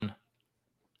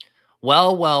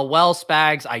Well,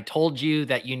 Spags, I told you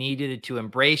that you needed to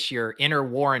embrace your inner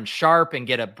Warren Sharp and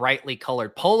get a brightly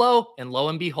colored polo, and lo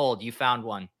and behold, you found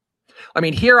one. I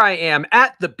mean, here I am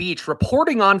at the beach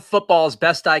reporting on football as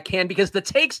best I can because the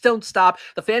takes don't stop,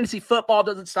 the fantasy football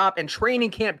doesn't stop, and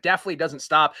training camp definitely doesn't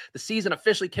stop. The season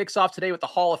officially kicks off today with the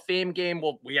Hall of Fame game.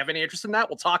 Will we have any interest in that?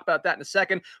 We'll talk about that in a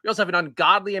second. We also have an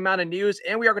ungodly amount of news,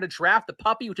 and we are going to draft the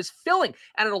puppy, which is filling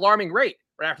at an alarming rate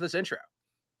right after this intro.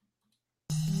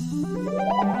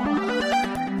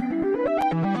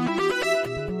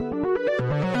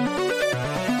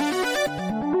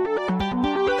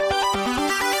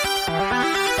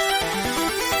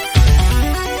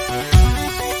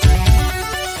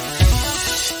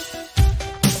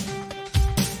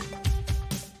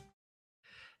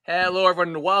 Hello,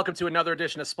 everyone, and welcome to another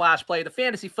edition of Splash Play, the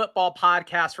fantasy football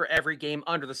podcast for every game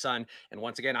under the sun. And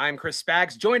once again, I'm Chris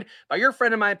Spags, joined by your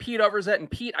friend of mine, Pete Overzet. And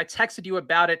Pete, I texted you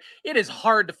about it. It is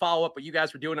hard to follow up what you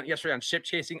guys were doing yesterday on ship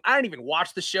chasing. I didn't even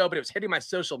watch the show, but it was hitting my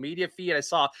social media feed. I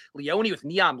saw Leone with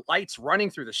neon lights running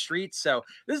through the streets. So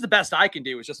this is the best I can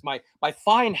do. Is just my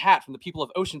fine hat from the people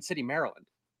of Ocean City, Maryland.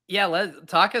 Yeah, let's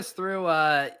talk us through.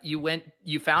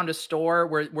 You found a store.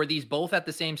 Were these both at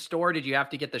the same store? Did you have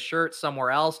to get the shirt somewhere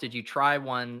else? Did you try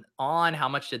one on? How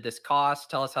much did this cost?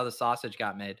 Tell us how the sausage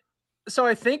got made. So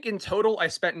I think in total, I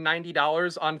spent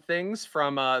 $90 on things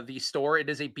from the store.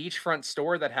 It is a beachfront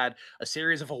store that had a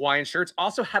series of Hawaiian shirts.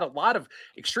 Also had a lot of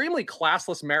extremely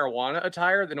classless marijuana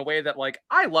attire in a way that, like,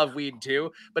 I love weed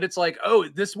too, but it's like, oh,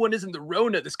 this one isn't the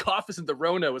Rona. This cough isn't the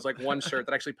Rona was like one shirt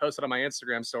that I actually posted on my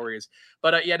Instagram stories.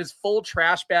 But yeah, his full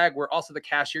trash bag where also the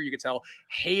cashier, you could tell,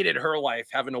 hated her life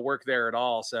having to work there at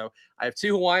all. So I have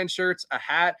 2 Hawaiian shirts, a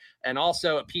hat, and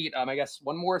also, Pete, I guess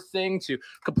one more thing to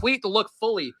complete the look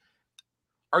fully.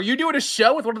 Are you doing a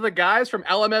show with one of the guys from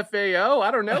LMFAO?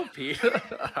 I don't know, Pete.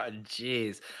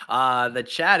 Jeez. The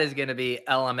chat is going to be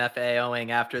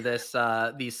LMFAOing after this,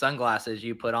 these sunglasses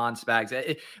you put on, Spags.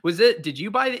 Did you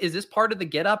buy, is this part of the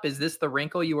get up? Is this the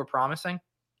wrinkle you were promising?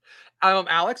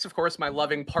 Alex, of course, my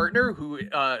loving partner, who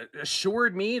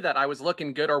assured me that I was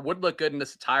looking good or would look good in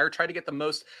this attire, tried to get the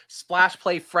most Splash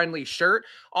Play friendly shirt.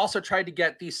 Also tried to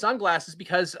get these sunglasses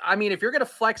because, I mean, if you're going to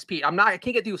flex, Pete, I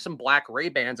can't get you some black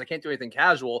Ray-Bans. I can't do anything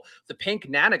casual. The pink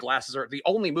Nana glasses are the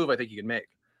only move I think you can make.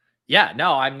 Yeah,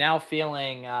 no, I'm now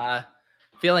feeling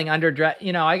underdressed.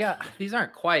 You know, these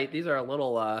are a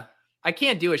little, I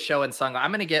can't do a show in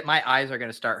sunglasses. My eyes are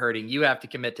going to start hurting. You have to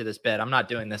commit to this bit. I'm not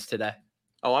doing this today.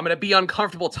 Oh, I'm going to be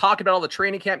uncomfortable talking about all the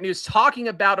training camp news, talking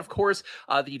about, of course,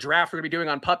 the draft we're going to be doing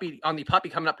on the puppy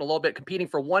coming up in a little bit, competing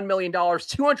for $1 million,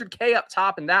 $200K up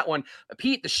top in that one.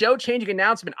 Pete, the show changing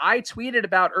announcement I tweeted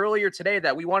about earlier today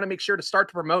that we want to make sure to start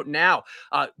to promote now.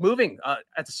 Moving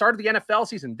at the start of the NFL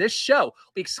season, this show will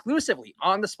be exclusively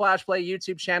on the Splash Play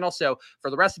YouTube channel. So for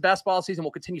the rest of best ball season,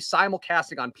 we'll continue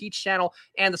simulcasting on Pete's channel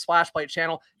and the Splash Play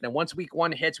channel. And then once week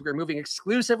 1 hits, we're moving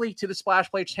exclusively to the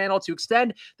Splash Play channel to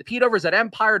extend the Pete Overzet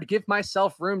Empire, to give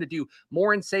myself room to do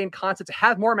more insane content, to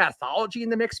have more mathology in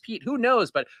the mix, Pete. Who knows?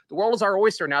 But the world is our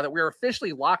oyster now that we're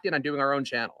officially locked in on doing our own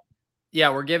channel. Yeah,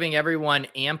 we're giving everyone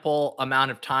ample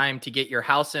amount of time to get your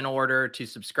house in order, to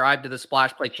subscribe to the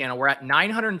Splash Play channel. We're at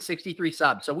 963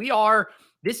 subs. So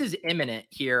this is imminent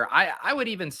here. I would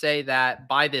even say that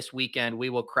by this weekend, we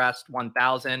will crest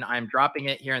 1,000. I'm dropping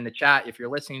it here in the chat. If you're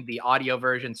listening to the audio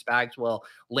version, Spags will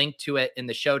link to it in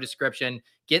the show description.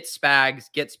 Get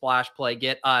Spags, get Splash Play,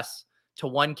 get us to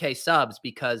 1K subs,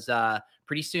 because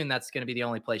pretty soon that's going to be the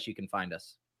only place you can find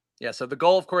us. Yeah, so the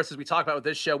goal, of course, as we talk about with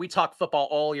this show, we talk football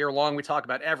all year long. We talk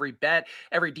about every bet,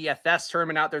 every DFS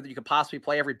tournament out there that you could possibly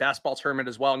play, every best ball tournament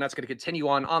as well. And that's going to continue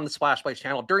on the Splash Play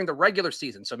channel during the regular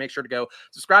season. So make sure to go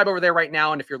subscribe over there right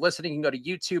now. And if you're listening, you can go to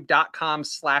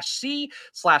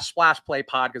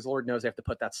youtube.com/C/SplashPlayPod, because Lord knows they have to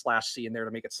put that /C in there to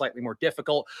make it slightly more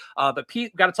difficult. But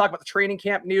Pete, we've got to talk about the training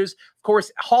camp news. Of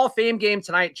course, Hall of Fame game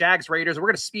tonight, Jags Raiders. We're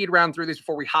going to speed round through these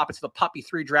before we hop into the Puppy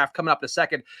 3 draft coming up in a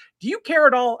second. Do you care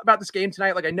at all about this game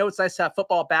tonight? Like, I know it's nice to have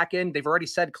football back in. They've already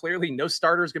said clearly no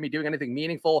starter is going to be doing anything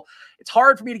meaningful. It's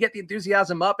hard for me to get the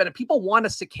enthusiasm up. And if people want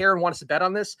us to care and want us to bet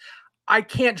on this, I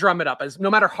can't drum it up. As no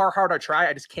matter how hard I try,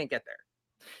 I just can't get there.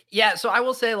 Yeah, so I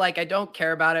will say, like, I don't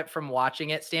care about it from watching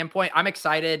it standpoint. I'm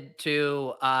excited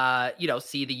to,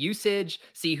 see the usage,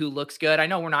 see who looks good. I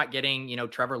know we're not getting,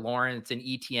 Trevor Lawrence and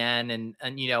ETN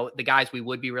and the guys we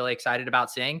would be really excited about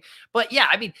seeing. But yeah,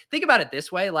 I mean, think about it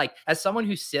this way. Like, as someone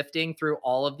who's sifting through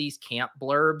all of these camp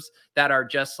blurbs that are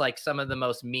just like some of the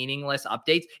most meaningless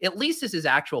updates, at least this is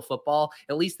actual football.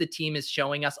 At least the team is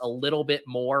showing us a little bit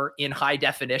more in high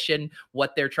definition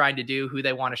what they're trying to do, who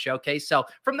they want to showcase. So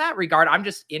from that regard, I'm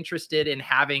just interested in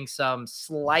having some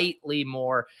slightly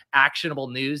more actionable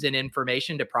news and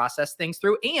information to process things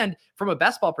through. And from a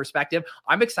best ball perspective,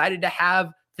 I'm excited to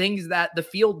have things that the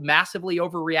field massively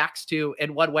overreacts to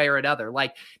in one way or another.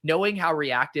 Like knowing how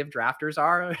reactive drafters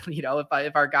are,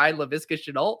 if our guy Laviska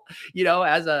Shenault,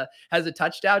 has a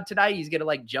touchdown tonight, he's going to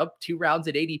like jump 2 rounds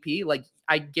at ADP. Like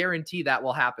I guarantee that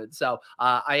will happen. So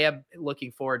I am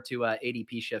looking forward to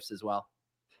ADP shifts as well.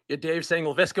 Yeah, Dave saying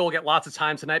Laviska will get lots of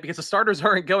time tonight because the starters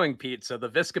aren't going, Pete. So the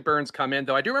Viska burns come in,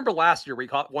 though. I do remember last year we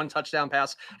caught 1 touchdown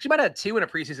pass. She might have had 2 in a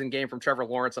preseason game from Trevor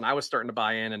Lawrence, and I was starting to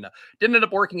buy in and didn't end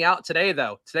up working out today,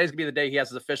 though. Today's going to be the day he has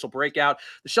his official breakout.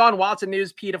 The Deshaun Watson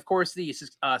news, Pete, of course, the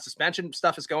suspension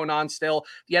stuff is going on still.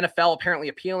 The NFL apparently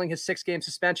appealing his 6-game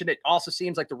suspension. It also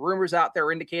seems like the rumors out there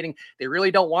are indicating they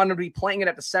really don't want him to be playing in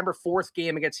that December 4th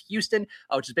game against Houston,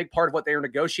 which is a big part of what they were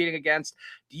negotiating against.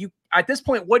 At this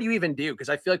point, what do you even do? Because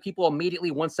I feel like people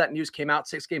immediately, once that news came out,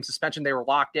 6-game suspension, they were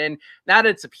locked in. Now that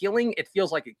it's appealing, it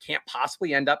feels like it can't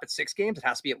possibly end up at 6 games. It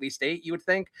has to be at least 8, you would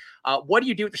think. What do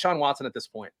you do with Deshaun Watson at this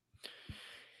point?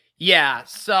 Yeah.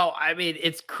 So, I mean,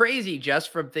 it's crazy just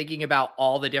from thinking about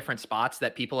all the different spots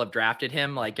that people have drafted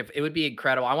him. Like, if it would be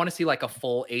incredible. I want to see like a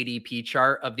full ADP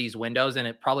chart of these windows, and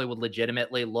it probably would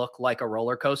legitimately look like a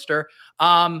roller coaster.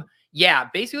 Yeah,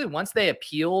 basically once they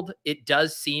appealed, it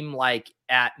does seem like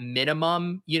at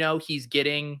minimum, he's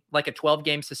getting like a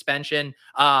 12-game suspension.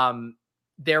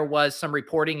 There was some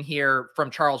reporting here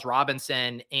from Charles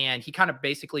Robinson, and he kind of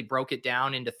basically broke it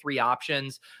down into 3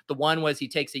 options. The one was he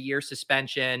takes a year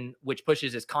suspension, which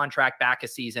pushes his contract back a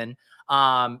season.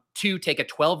 2, take a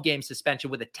 12-game suspension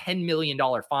with a $10 million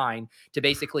fine to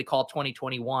basically call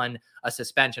 2021 a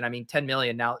suspension. I mean, $10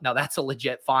 million now that's a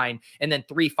legit fine. And then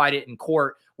 3, fight it in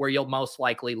court where you'll most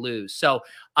likely lose. So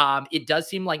it does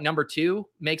seem like number 2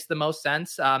 makes the most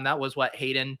sense. That was what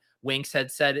Hayden Winks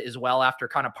had said as well after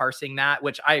kind of parsing that,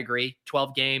 which I agree.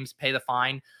 12 games, pay the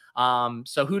fine.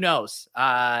 So who knows?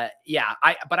 But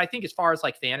I think as far as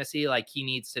like fantasy, like he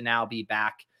needs to now be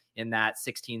back in that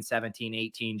 16, 17,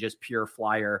 18, just pure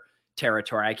flyer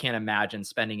territory. I can't imagine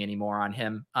spending any more on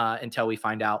him until we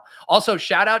find out. Also,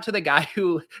 shout out to the guy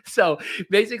so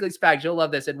basically, Spags, you'll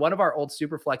love this. In one of our old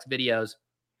Superflex videos,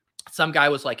 some guy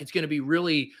was like, it's going to be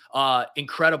really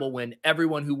incredible when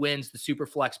everyone who wins the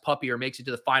Superflex puppy or makes it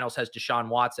to the finals has Deshaun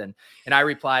Watson. And I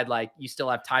replied, like, you still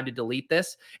have time to delete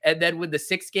this. And then when the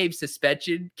 6-game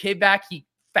suspension came back, he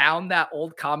found that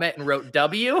old comment and wrote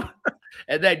W.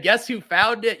 And then guess who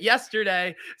found it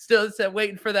yesterday? Still said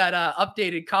waiting for that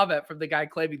updated comment from the guy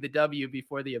claiming the W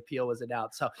before the appeal was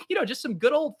announced. So, just some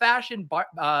good old fashioned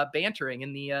bantering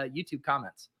in the YouTube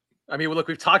comments. I mean, look,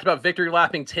 we've talked about victory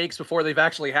lapping takes before they've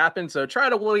actually happened, so try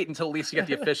to wait until at least you get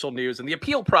the official news and the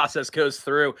appeal process goes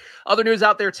through. Other news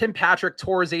out there, Tim Patrick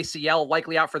tore his ACL,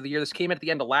 likely out for the year. This came in at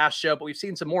the end of last show, but we've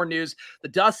seen some more news. The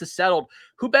dust has settled.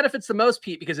 Who benefits the most,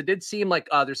 Pete? Because it did seem like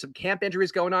there's some camp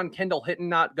injuries going on. Kendall Hinton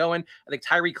not going. I think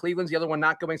Tyree Cleveland's the other one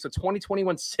not going. So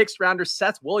 2021 6th-rounder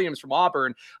Seth Williams from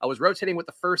Auburn was rotating with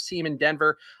the first team in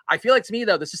Denver. I feel like, to me,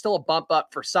 though, this is still a bump up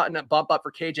for Sutton, a bump up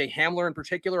for KJ Hamler in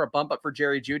particular, a bump up for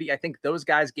Jerry Jeudy. I think those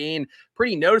guys gain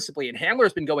pretty noticeably. And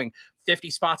Hamler's been going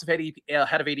 50 spots ahead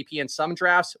of ADP in some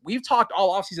drafts. We've talked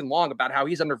all offseason long about how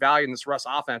he's undervalued in this Russ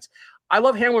offense. I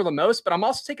love Hamler the most, but I'm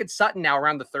also taking Sutton now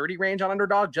around the 30 range on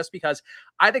Underdog just because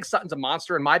I think Sutton's a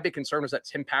monster, and my big concern was that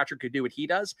Tim Patrick could do what he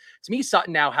does. To me,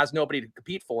 Sutton now has nobody to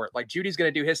compete for it. Like, Judy's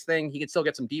going to do his thing. He can still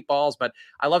get some deep balls, but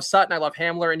I love Sutton. I love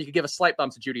Hamler, and you could give a slight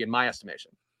bump to Judy in my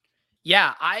estimation.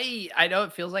 Yeah, I know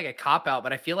it feels like a cop-out,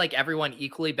 but I feel like everyone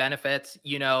equally benefits.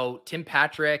 Tim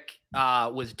Patrick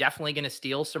was definitely going to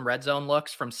steal some red zone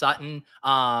looks from Sutton,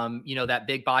 that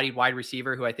big-bodied wide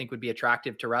receiver who I think would be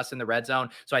attractive to Russ in the red zone.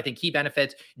 So I think he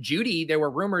benefits. Judy, there were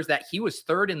rumors that he was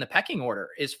 3rd in the pecking order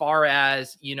as far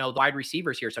as, the wide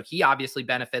receivers here. So he obviously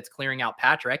benefits clearing out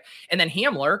Patrick. And then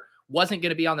Hamler wasn't going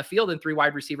to be on the field in 3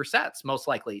 wide receiver sets, most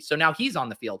likely. So now he's on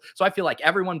the field. So I feel like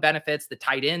everyone benefits. The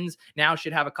tight ends now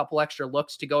should have a couple extra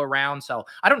looks to go around. So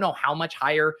I don't know how much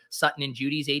higher Sutton and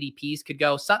Judy's ADPs could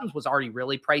go. Sutton's was already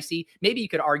really pricey. Maybe you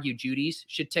could argue Judy's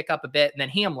should tick up a bit, and then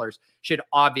Hamler's should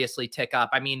obviously tick up.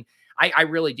 I mean, I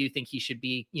really do think he should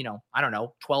be,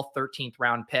 12th, 13th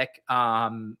round pick.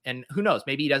 And who knows,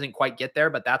 maybe he doesn't quite get there,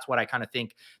 but that's what I kind of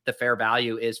think the fair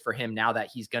value is for him now that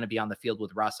he's going to be on the field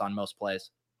with Russ on most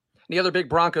plays. The other big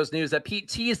Broncos news that Pete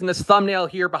teased in this thumbnail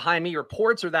here behind me,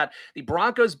 reports are that the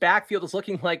Broncos backfield is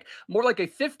looking like more like a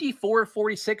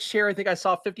 54-46 share. I think I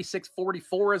saw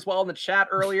 56-44 as well in the chat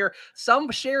earlier. Some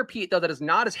share, Pete, though, that is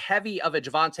not as heavy of a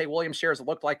Javonte Williams share as it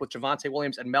looked like with Javonte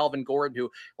Williams and Melvin Gordon,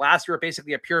 who last year were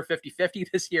basically a pure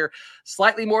 50-50. This year,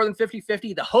 slightly more than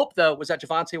 50-50. The hope, though, was that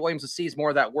Javonte Williams would seize more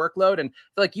of that workload. And I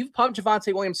feel like you've pumped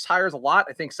Javonte Williams' tires a lot.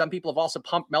 I think some people have also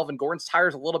pumped Melvin Gordon's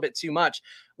tires a little bit too much.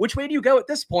 Which way do you go at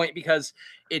this point? Because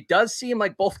it does seem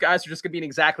like both guys are just going to be in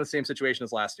exactly the same situation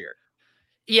as last year.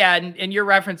 Yeah, and you're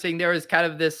referencing there was kind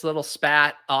of this little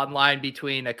spat online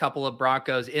between a couple of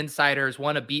Broncos insiders,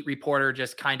 one a beat reporter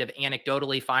just kind of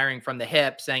anecdotally firing from the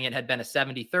hip, saying it had been a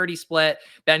 70-30 split.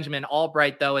 Benjamin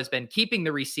Albright, though, has been keeping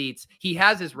the receipts. He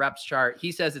has his reps chart.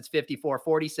 He says it's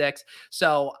 54-46.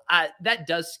 So that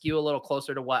does skew a little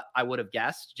closer to what I would have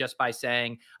guessed just by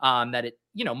saying that it,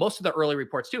 most of the early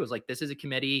reports too is like, this is a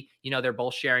committee, they're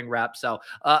both sharing reps. So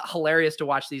hilarious to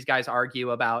watch these guys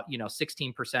argue about,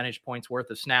 16 percentage points worth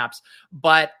of snaps.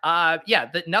 But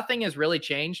nothing has really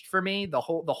changed for me. The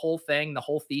whole thing, the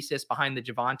whole thesis behind the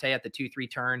Javonte at the 2-3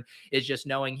 turn is just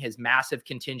knowing his massive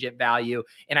contingent value.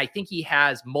 And I think he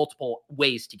has multiple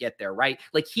ways to get there, right?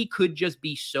 Like he could just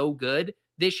be so good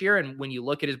this year. And when you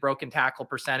look at his broken tackle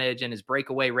percentage and his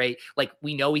breakaway rate, like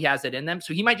we know he has it in them.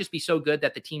 So he might just be so good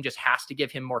that the team just has to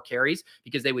give him more carries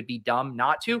because they would be dumb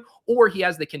not to, or he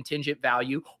has the contingent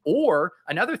value. Or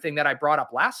another thing that I brought up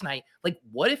last night, like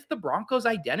what if the Broncos'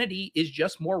 identity is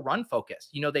just more run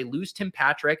focused? They lose Tim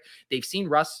Patrick. They've seen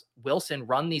Russ Wilson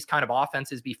run these kind of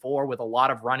offenses before with a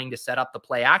lot of running to set up the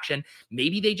play action.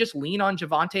 Maybe they just lean on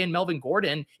Javonte and Melvin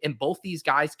Gordon and both these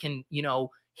guys can,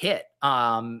 hit.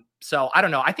 So I don't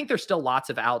know. I think there's still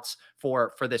lots of outs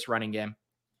for this running game.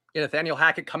 Yeah, Nathaniel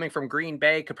Hackett coming from Green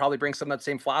Bay could probably bring some of that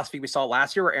same philosophy we saw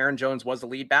last year where Aaron Jones was the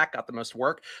lead back, got the most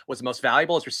work, was the most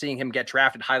valuable as we're seeing him get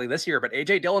drafted highly this year. But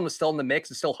A.J. Dillon was still in the mix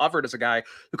and still hovered as a guy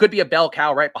who could be a bell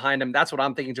cow right behind him. That's what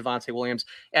I'm thinking Javonte Williams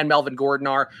and Melvin Gordon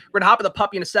are. We're going to hop in the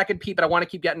puppy in a second, Pete, but I want to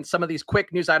keep getting some of these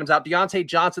quick news items out. Diontae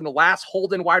Johnson, the last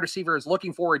Holden wide receiver, is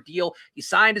looking for a deal. He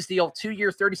signed his deal,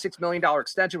 2-year, $36 million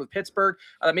extension with Pittsburgh.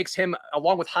 That makes him,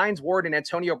 along with Hines Ward and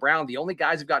Antonio Brown, the only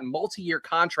guys who've gotten multi-year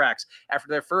contracts after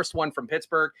their first one from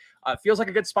Pittsburgh. Feels like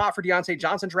a good spot for Diontae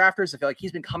Johnson drafters. I feel like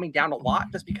he's been coming down a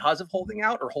lot just because of holding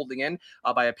out or holding in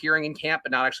by appearing in camp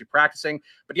but not actually practicing.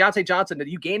 But Diontae Johnson, are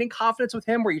you gaining confidence with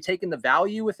him? Were you taking the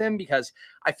value with him? Because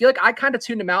I feel like I kind of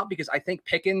tuned him out because I think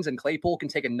Pickens and Claypool can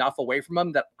take enough away from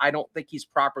him that I don't think he's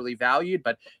properly valued.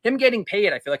 But him getting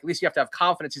paid, I feel like at least you have to have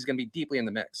confidence he's going to be deeply in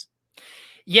the mix.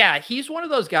 Yeah, he's one of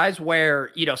those guys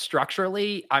where,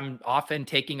 structurally, I'm often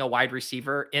taking a wide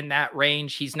receiver in that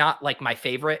range. He's not like my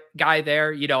favorite guy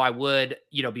there. I would,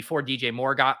 before DJ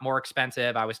Moore got more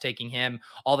expensive, I was taking him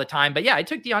all the time. But yeah, I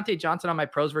took Diontae Johnson on my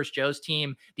Pros vs. Joe's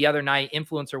team the other night.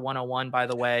 Influencer 101, by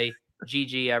the way.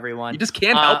 GG, everyone. You just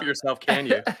can't help yourself, can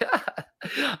you?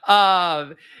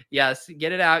 Yes,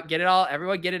 get it out. Get it all.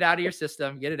 Everyone get it out of your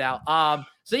system. Get it out.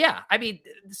 So yeah, I mean,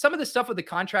 some of the stuff with the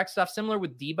contract stuff, similar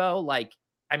with Debo,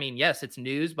 yes, it's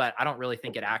news, but I don't really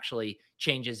think it actually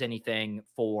changes anything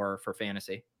for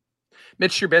fantasy.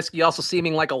 Mitch Trubisky also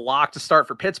seeming like a lock to start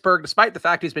for Pittsburgh, despite the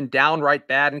fact he's been downright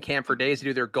bad in camp for days to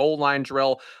do their goal line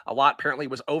drill. A lot apparently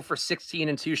was 0 for 16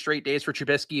 in 2 straight days for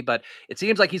Trubisky, but it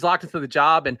seems like he's locked into the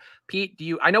job. And Pete,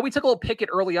 I know we took a little Pickett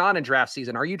early on in draft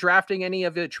season. Are you drafting any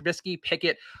of the Trubisky,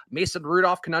 Pickett, Mason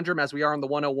Rudolph conundrum as we are on the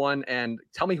 101? And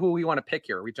tell me who we want to pick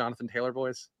here. Are we Jonathan Taylor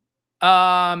boys?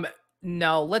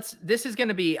 No, this is going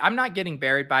to be, I'm not getting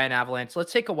buried by an avalanche.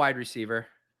 Let's take a wide receiver.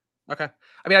 Okay.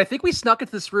 I mean, I think we snuck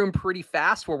into this room pretty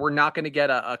fast where we're not going to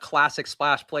get a classic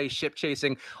splash play, ship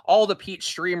chasing, all the Pete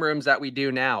stream rooms that we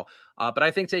do now. But I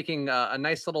think taking a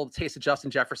nice little taste of Justin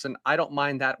Jefferson, I don't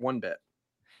mind that one bit.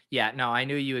 Yeah, no, I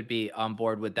knew you would be on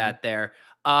board with that there.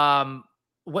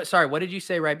 What did you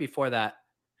say right before that?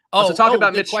 So talk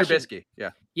about Mitch Trubisky. Yeah.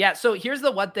 Yeah. So here's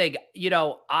the one thing,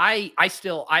 I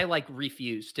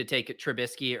refuse to take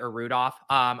Trubisky or Rudolph.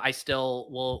 I still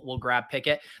will grab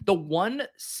Pickett. The one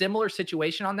similar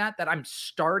situation on that I'm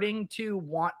starting to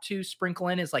want to sprinkle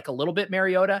in is like a little bit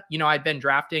Mariota. I've been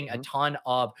drafting a ton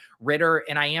of Ritter,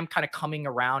 and I am kind of coming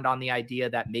around on the idea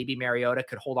that maybe Mariota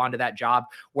could hold on to that job,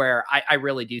 where I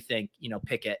really do think,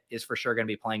 Pickett is for sure going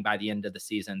to be playing by the end of the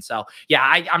season. So yeah,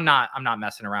 I'm not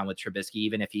messing around with Trubisky,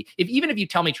 even if you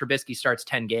tell me Trubisky starts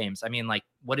 10 games. I mean, like,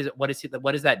 what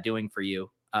is that doing for you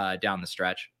down the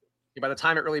stretch? By the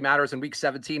time it really matters in week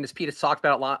 17, as Pete has talked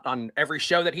about a lot on every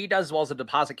show that he does, as well as the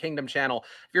Deposit Kingdom channel.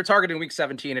 If you're targeting week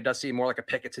 17, it does seem more like a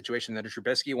Pickett situation than a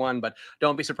Trubisky one, but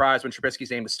don't be surprised when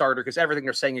Trubisky's named a starter, because everything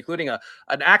they're saying, including an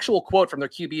actual quote from their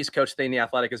QB's coach today in The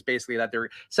Athletic, is basically that they're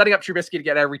setting up Trubisky to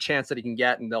get every chance that he can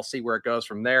get, and they'll see where it goes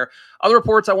from there. Other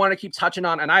reports I want to keep touching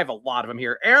on, and I have a lot of them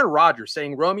here. Aaron Rodgers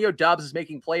saying Romeo Doubs is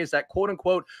making plays that, quote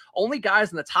unquote, only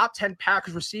guys in the top 10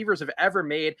 Packers receivers have ever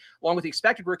made, along with the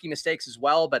expected rookie mistakes as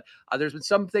well. But there's been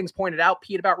some things pointed out,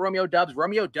 Pete, about Romeo Doubs.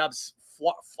 Romeo Doubs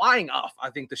flying off, I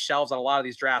think, the shelves on a lot of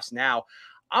these drafts now.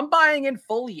 I'm buying in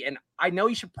fully, and I know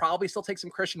you should probably still take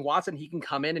some Christian Watson. He can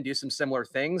come in and do some similar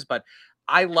things, but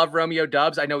I love Romeo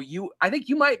Doubs. I think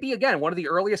you might be, again, one of the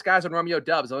earliest guys on Romeo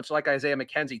Doubs, much like Isaiah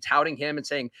McKenzie, touting him and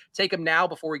saying, take him now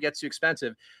before he gets too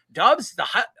expensive. Doubs, the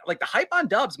hype on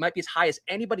Doubs might be as high as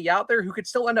anybody out there who could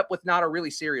still end up with not a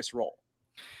really serious role.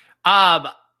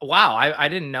 Wow, I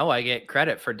didn't know I get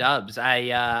credit for Doubs.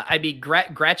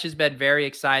 Gretch has been very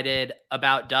excited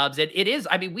about Doubs. It is,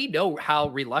 I mean, we know how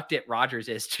reluctant Rodgers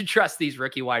is to trust these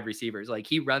rookie wide receivers. Like,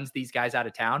 he runs these guys out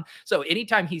of town. So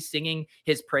anytime he's singing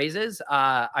his praises,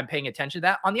 I'm paying attention to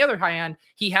that. On the other hand,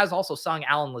 he has also sung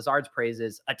Allen Lazard's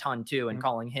praises a ton too, and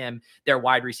calling him their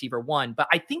wide receiver one. But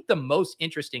I think the most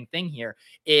interesting thing here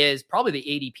is probably the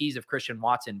ADPs of Christian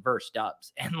Watson versus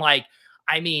Doubs. And like,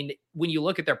 I mean, when you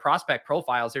look at their prospect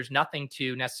profiles, there's nothing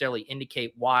to necessarily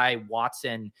indicate why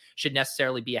Watson should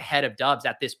necessarily be ahead of Doubs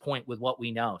at this point with what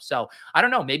we know. So I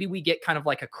don't know, maybe we get kind of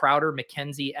like a Crowder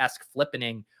McKenzie-esque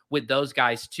flippening with those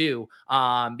guys too,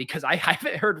 because I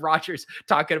haven't heard Rodgers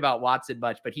talking about Watson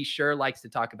much, but he sure likes to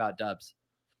talk about Doubs.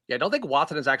 Yeah, I don't think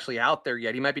Watson is actually out there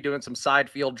yet. He might be doing some side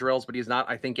field drills, but he's not,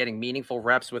 I think, getting meaningful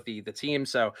reps with the team.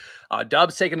 So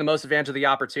Doubs taking the most advantage of the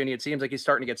opportunity. It seems like he's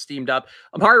starting to get steamed up.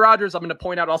 Amari Rodgers, I'm going to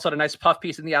point out, also had a nice puff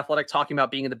piece in The Athletic talking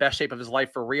about being in the best shape of his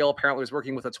life for real. Apparently was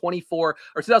working with a 2004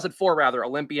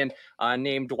 Olympian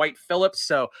named Dwight Phillips.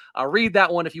 So read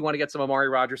that one if you want to get some Amari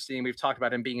Rodgers steam. We've talked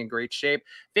about him being in great shape.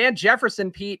 Van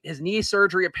Jefferson, Pete, his knee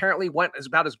surgery apparently went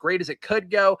about as great as it could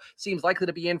go. Seems likely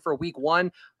to be in for week 1.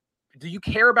 Do you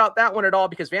care about that one at all?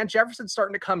 Because Van Jefferson's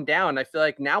starting to come down. I feel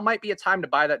like now might be a time to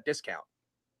buy that discount.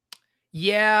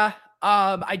 Yeah,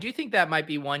 I do think that might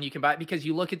be one you can buy, because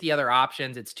you look at the other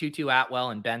options. It's Tutu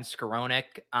Atwell and Ben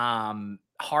Skowronek.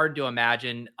 Hard to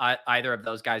imagine either of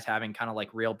those guys having kind of like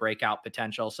real breakout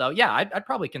potential. So yeah, I'd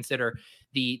probably consider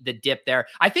the dip there.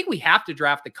 I think we have to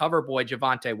draft the cover boy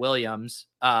Javonte Williams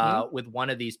with one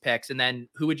of these picks. And then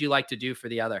who would you like to do for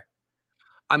the other?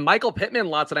 Michael Pittman,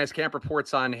 lots of nice camp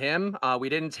reports on him. We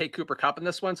didn't take Cooper Kupp in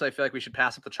this one, so I feel like we should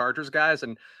pass up the Chargers guys.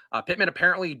 And Pittman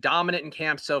apparently dominant in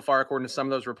camp so far, according to some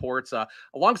of those reports,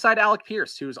 alongside Alec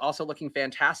Pierce, who's also looking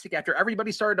fantastic after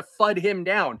everybody started to FUD him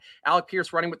down. Alec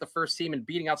Pierce running with the first team and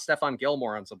beating out Stephon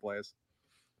Gilmore on some plays.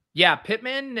 Yeah,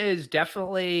 Pittman is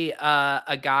definitely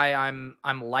a guy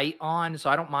I'm light on, so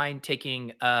I don't mind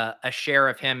taking a share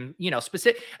of him. You know,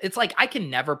 specific. It's like I can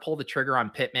never pull the trigger on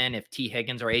Pittman if T.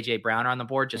 Higgins or AJ Brown are on the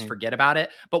board. Just forget about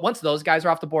it. But once those guys are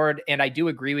off the board, and I do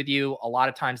agree with you, a lot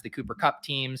of times the Cooper Kupp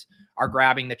teams are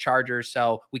grabbing the Chargers,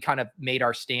 so we kind of made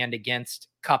our stand against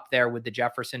Kupp there with the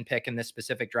Jefferson pick in this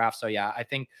specific draft. So yeah, I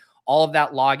think all of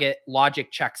that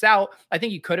logic checks out. I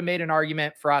think you could have made an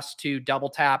argument for us to double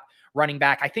tap running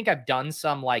back. I think I've done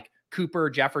some like Cooper,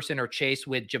 Jefferson, or Chase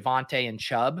with Javonte and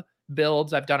Chubb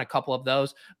builds. I've done a couple of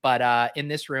those, but in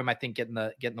this room, I think getting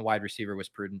the wide receiver was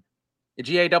prudent.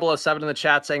 GA007 in the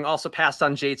chat saying also passed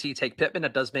on JT, take Pittman.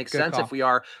 That does make sense. If we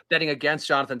are betting against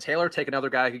Jonathan Taylor, take another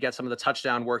guy who could get some of the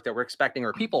touchdown work that we're expecting,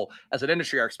 or people as an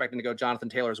industry are expecting to go Jonathan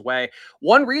Taylor's way.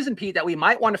 One reason, Pete, that we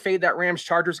might want to fade that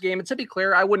Rams-Chargers game, and to be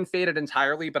clear, I wouldn't fade it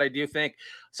entirely, but I do think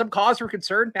some cause for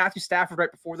concern. Matthew Stafford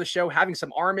right before the show having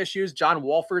some arm issues. John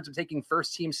Wolford's been taking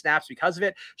first-team snaps because of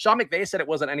it. Sean McVay said it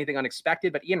wasn't anything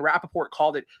unexpected, but Ian Rappaport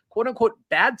called it quote-unquote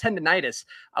bad tendonitis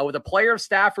with a player of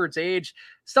Stafford's age.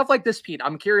 Stuff like this, Pete,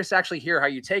 I'm curious to actually hear how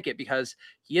you take it, because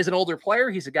he is an older player.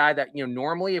 He's a guy that,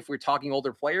 normally if we're talking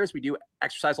older players, we do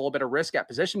exercise a little bit of risk at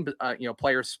position,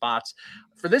 player spots.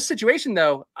 For this situation,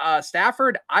 though,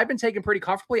 Stafford, I've been taking pretty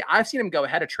comfortably. I've seen him go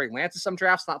ahead of Trey Lance in some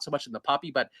drafts, not so much in the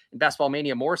puppy, but in Best Ball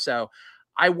Mania more so.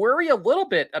 I worry a little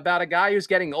bit about a guy who's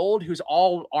getting old, who's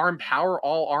all arm power,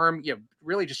 all arm,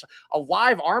 really just a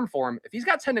live arm for him. If he's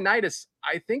got tendonitis,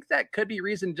 I think that could be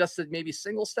reason just to maybe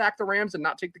single stack the Rams and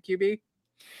not take the QB.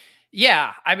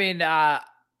 Yeah, I mean,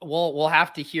 we'll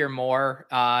have to hear more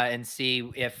and see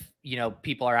if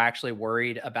people are actually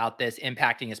worried about this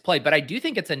impacting his play. But I do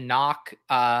think it's a knock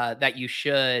that you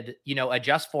should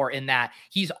adjust for, in that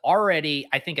he's already,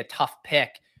 I think, a tough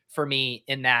pick for me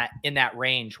in that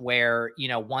range where,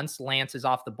 once Lance is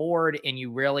off the board and you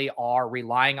really are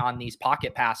relying on these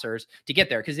pocket passers to get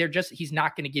there, because he's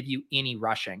not going to give you any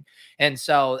rushing. And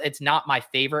so it's not my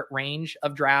favorite range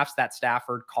of drafts, that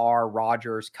Stafford, Carr,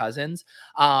 Rodgers, Cousins.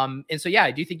 And so, yeah,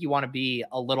 I do think you want to be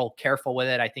a little careful with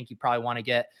it. I think you probably want to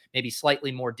get maybe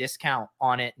slightly more discount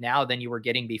on it now than you were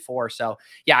getting before. So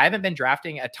yeah, I haven't been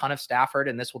drafting a ton of Stafford,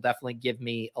 and this will definitely give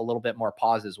me a little bit more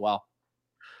pause as well.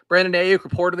 Brandon Ayuk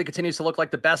reportedly continues to look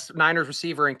like the best Niners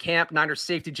receiver in camp. Niners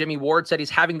safety Jimmy Ward said he's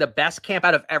having the best camp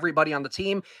out of everybody on the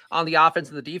team, on the offense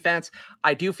and the defense.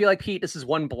 I do feel like, Pete, this is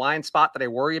one blind spot that I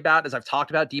worry about. As I've talked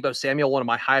about, Deebo Samuel, one of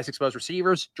my highest exposed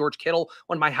receivers, George Kittle,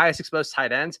 one of my highest exposed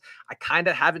tight ends. I kind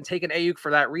of haven't taken Ayuk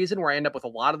for that reason, where I end up with a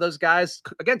lot of those guys,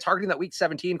 again, targeting that week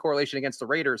 17 correlation against the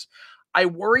Raiders. I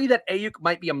worry that Ayuk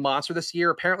might be a monster this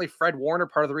year. Apparently, Fred Warner,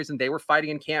 part of the reason they were fighting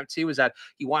in camp too, is that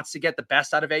he wants to get the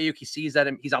best out of Ayuk. He sees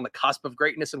that he's on the cusp of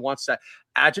greatness and wants to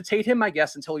agitate him, I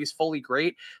guess, until he's fully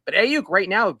great. But Ayuk right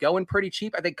now going pretty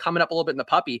cheap. I think coming up a little bit in the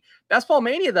puppy. Best Ball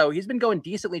Mania, though, he's been going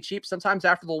decently cheap, sometimes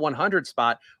after the 100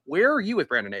 spot. Where are you with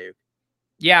Brandon Ayuk?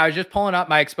 Yeah, I was just pulling up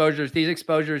my exposures. These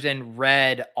exposures in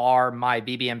red are my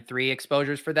BBM3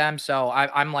 exposures for them. So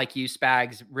I'm like you,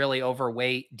 Spags, really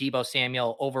overweight. Deebo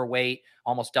Samuel, overweight,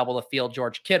 almost double the field.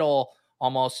 George Kittle,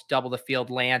 almost double the field.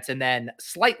 Lance, and then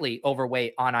slightly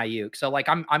overweight on Ayuk. So like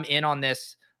I'm in on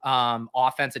this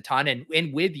offense a ton.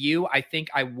 And with you, I think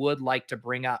I would like to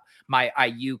bring up my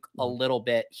Ayuk a little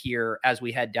bit here as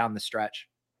we head down the stretch.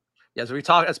 Yeah, so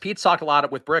as Pete's talked a lot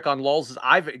with Brick on Lulz,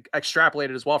 I've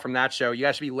extrapolated as well from that show. You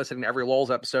guys should be listening to every Lulz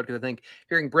episode, because I think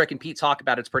hearing Brick and Pete talk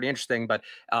about it's pretty interesting. But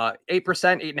 8%,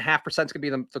 8.5% is going to be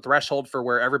the threshold for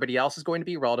where everybody else is going to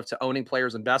be relative to owning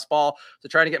players in best ball. So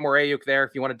trying to get more Ayuk there.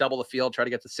 If you want to double the field, try to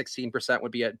get to 16%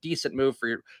 would be a decent move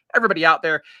for everybody out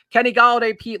there. Kenny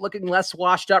Golladay, Pete, looking less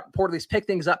washed up. Reportedly, he's picked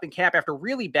things up in camp after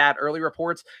really bad early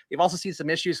reports. They've also seen some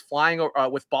issues flying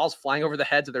with balls flying over the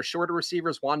heads of their shorter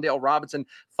receivers. Wan'Dale Robinson,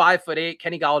 5'8".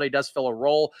 Kenny Golladay does fill a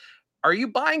role. Are you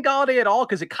buying Golladay at all?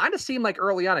 Because it kind of seemed like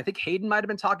early on, I think Hayden might have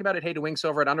been talking about it. Hayden Winks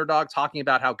over at Underdog, talking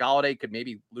about how Golladay could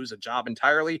maybe lose a job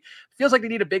entirely. Feels like they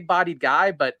need a big-bodied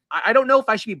guy, but I don't know if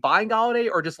I should be buying Golladay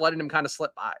or just letting him kind of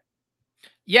slip by.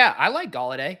 Yeah, I like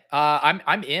Golladay.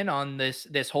 I'm in on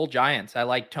this whole Giants. I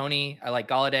like Tony. I like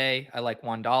Golladay. I like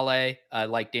Wan'Dale. I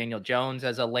like Daniel Jones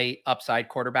as a late upside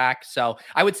quarterback. So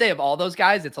I would say of all those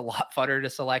guys, it's a lot funner to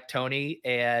select Tony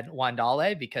and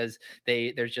Wan'Dale, because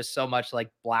there's just so much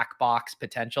like black box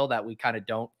potential that we kind of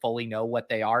don't fully know what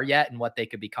they are yet and what they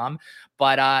could become.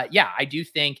 But yeah, I do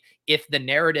think if the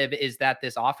narrative is that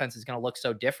this offense is going to look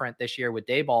so different this year with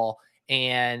Daboll,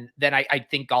 and then I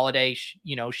think Golladay,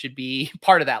 should be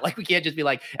part of that. Like, we can't just be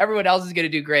like, everyone else is going to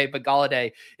do great, but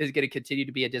Golladay is going to continue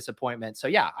to be a disappointment. So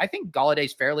yeah, I think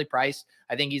Galladay's fairly priced.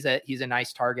 I think he's a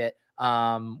nice target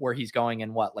where he's going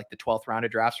in like the 12th round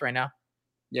of drafts right now.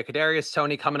 Yeah, Kadarius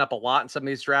Toney coming up a lot in some of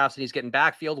these drafts, and he's getting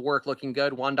backfield work looking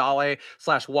good.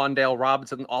 Wan'Dale/Wan'Dale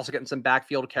Robinson also getting some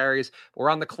backfield carries. We're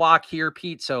on the clock here,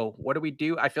 Pete. So what do we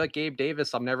do? I feel like Gabe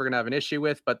Davis, I'm never going to have an issue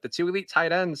with, but the two elite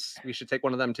tight ends, we should take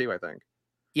one of them too, I think.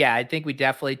 Yeah, I think we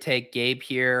definitely take Gabe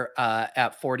here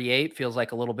at 48. Feels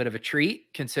like a little bit of a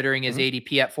treat considering his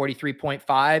ADP at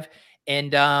 43.5.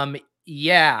 And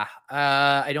yeah,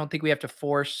 I don't think we have to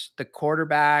force the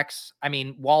quarterbacks. I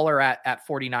mean, Waller at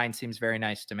 49 seems very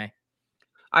nice to me.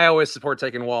 I always support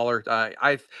taking Waller.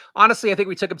 I honestly think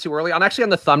we took him too early. On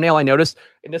the thumbnail, I noticed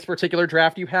in this particular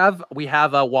draft we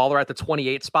have Waller at the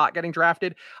 28 spot getting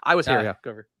drafted. I was here. Yeah,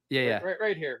 go over. Yeah.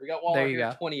 Right here. We got Waller here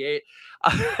at 28.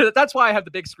 That's why I have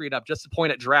the big screen up, just to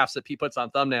point at drafts that Pete puts on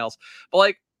thumbnails. But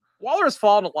like, Waller has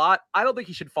fallen a lot. I don't think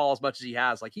he should fall as much as he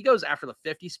has. Like, he goes after the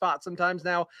 50 spot sometimes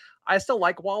now. I still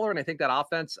like Waller, and I think that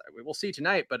offense, we'll see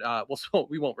tonight, but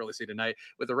we won't really see tonight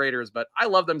with the Raiders, but I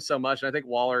love them so much. And I think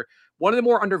Waller, one of the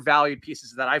more undervalued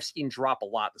pieces that I've seen drop a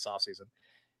lot this offseason.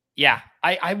 Yeah,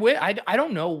 I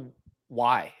don't know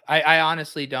why. I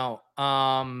honestly don't.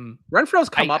 Renfro's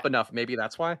come up enough. Maybe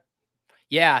that's why.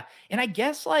 Yeah. And I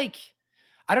guess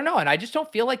I don't know. And I just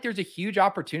don't feel like there's a huge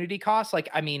opportunity cost. Like,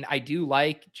 I mean, I do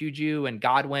like Juju and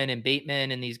Godwin and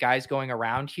Bateman and these guys going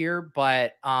around here,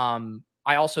 but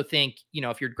I also think,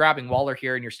 if you're grabbing Waller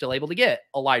here and you're still able to get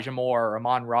Elijah Moore or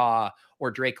Amon-Ra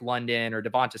or Drake London or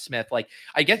Devonta Smith,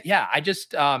 I guess, yeah, I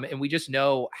just, and we just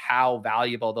know how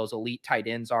valuable those elite tight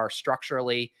ends are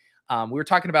structurally. We were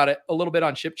talking about it a little bit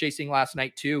on Ship Chasing last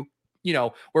night too.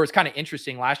 where it's kind of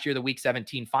interesting last year, the week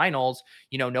 17 finals,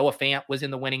 Noah Fant was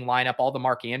in the winning lineup. All the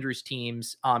Mark Andrews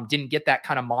teams didn't get that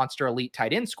kind of monster elite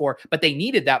tight end score, but they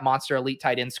needed that monster elite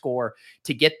tight end score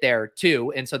to get there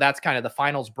too. And so that's kind of the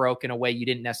finals broke in a way you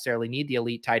didn't necessarily need the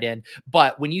elite tight end.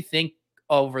 But when you think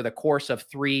over the course of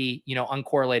 3,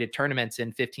 uncorrelated tournaments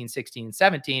in 15, 16,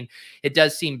 17, it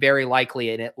does seem very likely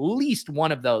in at least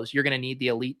one of those, you're going to need the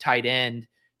elite tight end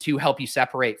to help you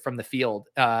separate from the field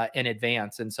in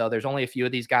advance. And so there's only a few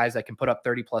of these guys that can put up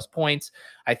 30 plus points.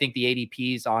 I think the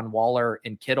ADPs on Waller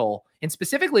and Kittle, and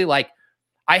specifically, like,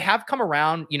 I have come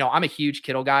around, I'm a huge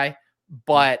Kittle guy,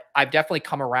 but I've definitely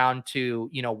come around to,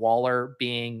 Waller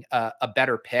being a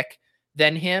better pick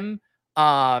than him.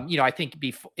 I think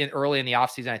early in the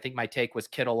offseason, I think my take was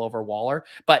Kittle over Waller,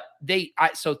 but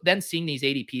so then seeing these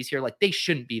ADPs here, like, they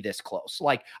shouldn't be this close.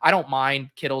 Like, I don't mind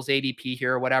Kittle's ADP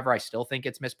here or whatever. I still think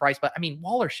it's mispriced, but I mean,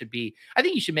 I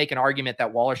think you should make an argument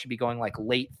that Waller should be going like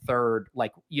late third,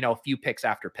 like, a few picks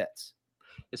after Pitts.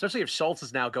 Especially if Schultz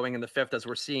is now going in the 5th, as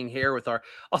we're seeing here with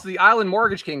also the Island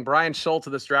Mortgage King, Brian Schultz,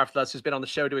 of this draft with us, who's been on the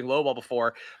show doing lowball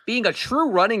before, being a true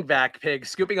running back pig,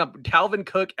 scooping up Dalvin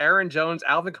Cook, Aaron Jones,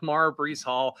 Alvin Kamara, Breece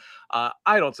Hall.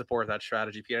 I don't support that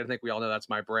strategy, Pete. I think we all know that's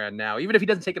my brand now. Even if he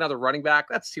doesn't take another running back,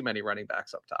 that's too many running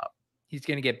backs up top. He's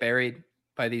going to get buried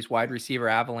by these wide receiver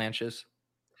avalanches.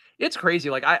 It's crazy.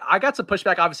 Like, I got some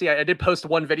pushback. Obviously, I did post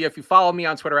one video. If you follow me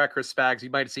on Twitter at Chris Spags, you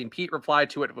might have seen Pete reply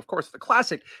to it. Of course, the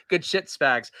classic good shit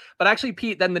Spags. But actually,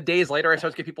 Pete, then the days later, I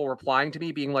started to get people replying to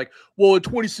me being like, well, in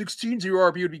 2016,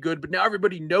 0 RB would be good, but now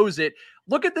everybody knows it.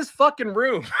 Look at this fucking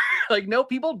room. Like, no,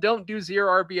 people don't do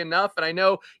 0 RB enough. And I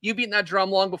know you've beaten that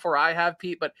drum long before I have,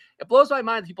 Pete, but it blows my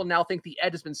mind that people now think the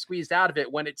edge has been squeezed out of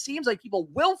it when it seems like people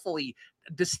willfully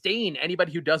disdain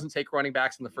anybody who doesn't take running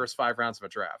backs in the first 5 rounds of a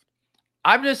draft.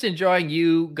 I'm just enjoying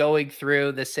you going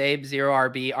through the same 0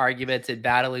 RB arguments and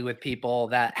battling with people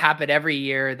that happen every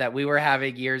year that we were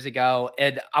having years ago.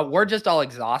 And we're just all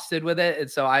exhausted with it. And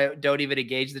so I don't even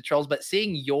engage the trolls, but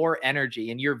seeing your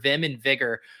energy and your vim and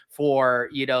vigor for,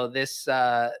 this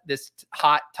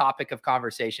hot topic of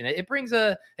conversation, it brings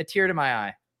a tear to my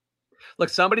eye. Look,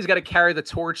 somebody's got to carry the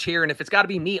torch here. And if it's got to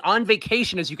be me on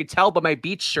vacation, as you could tell by my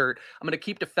beach shirt, I'm going to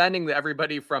keep defending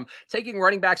everybody from taking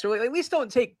running backs. Or at least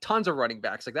don't take tons of running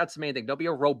backs. Like, that's the main thing. Don't be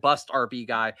a robust RB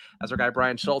guy, as our guy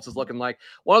Brian Schultz is looking like.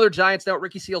 One other Giants note,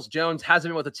 Ricky Seals-Jones hasn't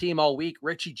been with the team all week.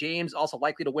 Richie James also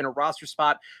likely to win a roster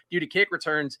spot due to kick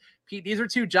returns. Pete, these are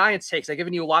 2 Giants takes. I've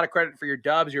given you a lot of credit for your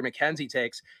dubs, your McKenzie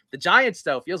takes. The Giants,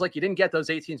 though, feels like you didn't get those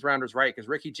 18th rounders right, because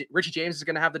Richie James is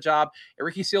going to have the job, and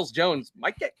Ricky Seals-Jones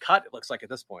might get cut, it looks like, at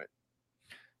this point.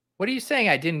 What are you saying?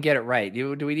 I didn't get it right.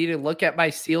 Do we need to look at my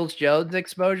Seals-Jones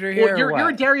exposure here? Well, you're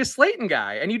a Darius Slayton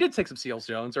guy, and you did take some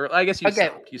Seals-Jones, or I guess you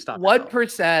stopped.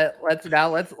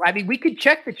 1%. I mean, we could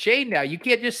check the chain now. You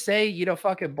can't just say,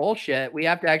 fucking bullshit. We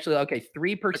have to actually,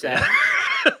 3%,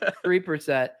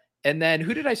 3%. And then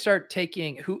who did I start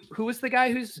taking? Who was the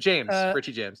guy who's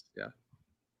Richie James. Yeah.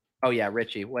 Oh yeah.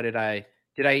 Richie. Did I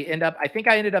end up? I think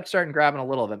I ended up starting grabbing a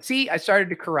little of them. See, I started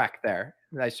to correct there.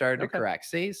 Correct.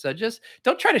 See, so just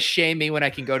don't try to shame me when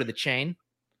I can go to the chain.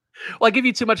 Well, I give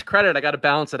you too much credit. I got to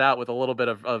balance it out with a little bit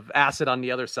of acid on the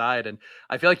other side. And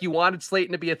I feel like you wanted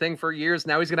Slayton to be a thing for years.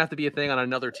 Now he's going to have to be a thing on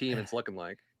another team. It's looking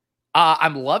like.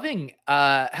 I'm loving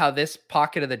how this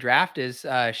pocket of the draft is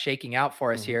shaking out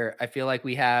for us here. I feel like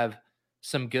we have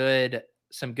some good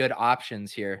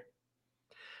options here.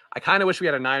 I kind of wish we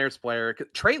had a Niners player.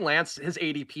 Trey Lance, his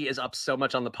ADP is up so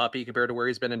much on the puppy compared to where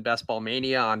he's been in Best Ball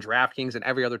Mania, on DraftKings, and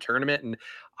every other tournament. And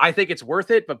I think it's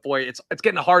worth it. But boy, it's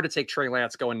getting hard to take Trey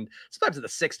Lance going sometimes in the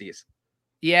 60s.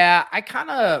 Yeah, I kind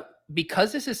of,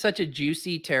 because this is such a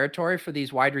juicy territory for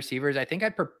these wide receivers, I think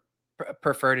I'd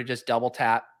prefer to just double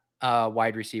tap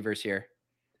wide receivers here.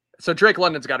 So Drake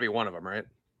London's got to be one of them, right?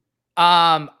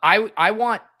 I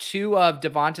want 2 of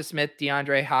Devonta Smith,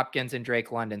 DeAndre Hopkins, and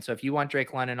Drake London. So if you want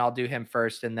Drake London, I'll do him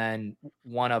first, and then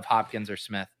 1 of Hopkins or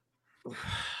Smith.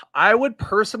 I would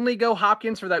personally go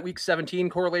Hopkins for that week 17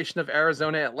 correlation of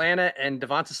Arizona, Atlanta, and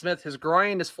Devonta Smith. His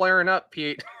groin is flaring up,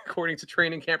 Pete, according to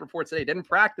training camp reports today. Didn't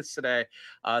practice today.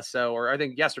 Or I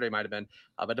think yesterday might've been,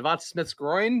 but Devonta Smith's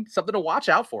groin, something to watch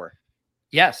out for.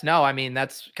 Yes. No, I mean,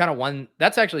 that's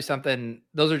that's actually something,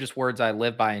 those are just words I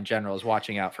live by in general, is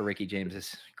watching out for Ricky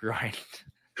James's groin.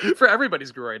 for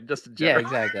everybody's groin, just in Yeah,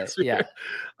 general. exactly. Yeah.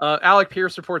 Alec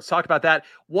Pierce reports talked about that.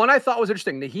 One I thought was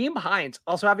interesting, Naheem Hines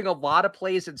also having a lot of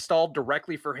plays installed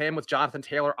directly for him with Jonathan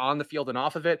Taylor on the field and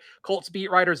off of it. Colts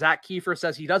beat writer Zach Kiefer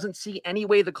says he doesn't see any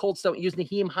way the Colts don't use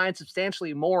Naheem Hines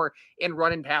substantially more in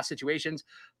run and pass situations.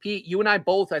 Pete, you and I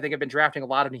both, I think, have been drafting a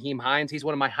lot of Naheem Hines. He's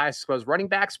one of my highest exposed running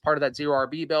backs, part of that zero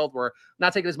RB build where I'm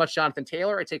not taking as much Jonathan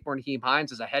Taylor. I take more Naheem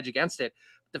Hines as a hedge against it.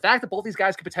 The fact that both these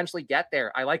guys could potentially get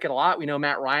there, I like it a lot. We know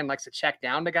Matt Ryan likes to check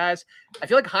down to guys. I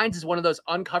feel like Hines is one of those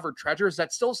uncovered treasures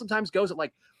that still sometimes goes at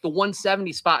like the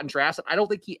 170 spot in drafts. And I don't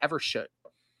think he ever should.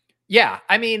 Yeah,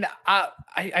 I mean,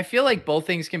 I feel like both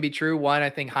things can be true. One, I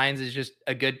think Hines is just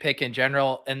a good pick in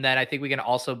general, and then I think we can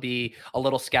also be a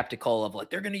little skeptical of like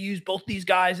they're going to use both these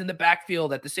guys in the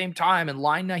backfield at the same time and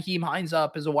line Naheem Hines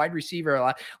up as a wide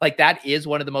receiver. Like that is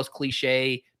one of the most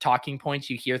cliche talking points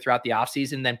you hear throughout the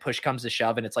offseason. Then push comes to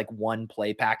shove, and it's like one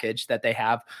play package that they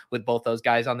have with both those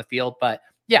guys on the field. But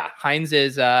yeah, Hines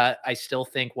is, I still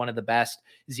think, one of the best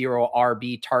zero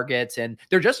RB targets. And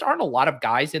there just aren't a lot of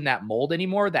guys in that mold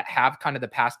anymore that have kind of the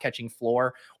pass catching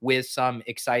floor with some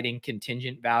exciting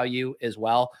contingent value as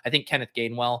well. I think Kenneth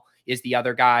Gainwell is the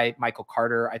other guy. Michael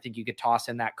Carter, I think you could toss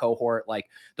in that cohort. Like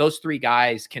those three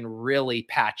guys can really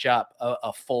patch up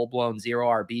a full-blown zero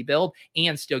RB build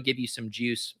and still give you some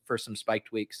juice for some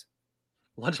spiked weeks.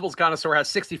 Lunchables Connoisseur has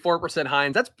 64%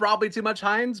 Hines. That's probably too much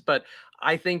Hines, but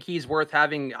I think he's worth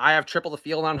having. I have triple the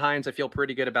field on Hines. I feel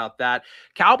pretty good about that.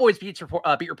 Cowboys beat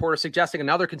reporter suggesting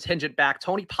another contingent back.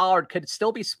 Tony Pollard could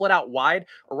still be split out wide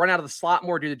or run out of the slot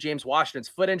more due to James Washington's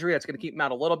foot injury. That's going to keep him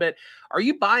out a little bit. Are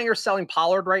you buying or selling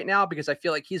Pollard right now? Because I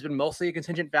feel like he's been mostly a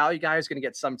contingent value guy who's going to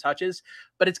get some touches,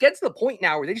 but it's getting to the point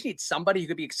now where they just need somebody who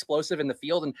could be explosive in the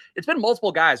field. And it's been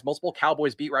multiple guys, multiple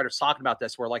Cowboys beat writers talking about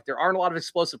this, where like there aren't a lot of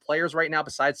explosive players right now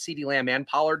besides CeeDee Lamb and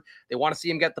Pollard. They want to see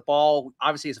him get the ball.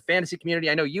 Obviously, as a fantasy community,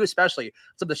 I know you especially,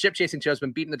 some of the ship chasing shows,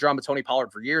 been beating the drum of Tony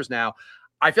Pollard for years now.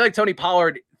 I feel like Tony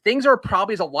Pollard, things are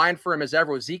probably as aligned for him as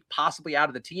ever, with Zeke possibly out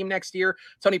of the team next year.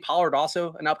 Tony Pollard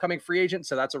also an upcoming free agent,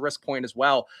 so that's a risk point as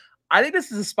well. I think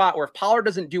this is a spot where if Pollard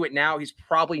doesn't do it now, he's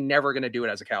probably never going to do it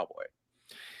as a Cowboy.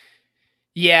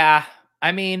 Yeah.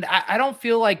 I mean, I don't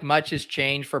feel like much has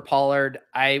changed for Pollard.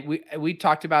 We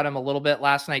talked about him a little bit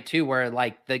last night too, where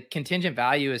like the contingent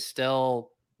value is still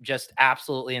just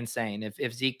absolutely insane.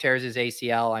 If Zeke tears his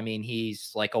ACL, I mean,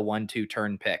 he's like a 1-2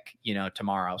 turn pick,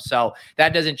 tomorrow. So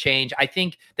that doesn't change. I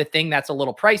think the thing that's a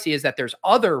little pricey is that there's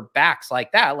other backs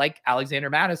like that, like Alexander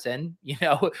Mattison,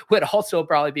 would also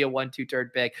probably be a 1-2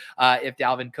 turn pick if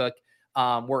Dalvin Cook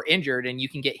were injured, and you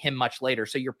can get him much later.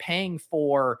 So you're paying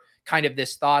for kind of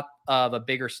this thought of a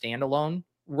bigger standalone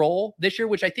role this year,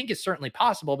 which I think is certainly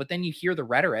possible. But then you hear the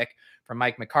rhetoric from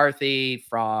Mike McCarthy,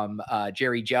 from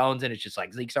Jerry Jones, and it's just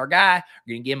like, Zeke's our guy.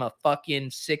 We're going to give him a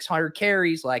fucking 600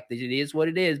 carries. Like, it is what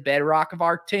it is. Bedrock of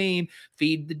our team.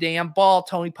 Feed the damn ball.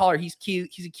 Tony Pollard, he's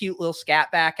cute. He's a cute little scat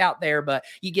back out there, but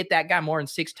you get that guy more than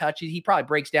 6 touches, he probably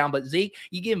breaks down. But Zeke,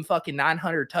 you give him fucking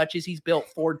 900 touches. He's built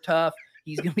Ford tough.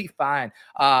 He's going to be fine.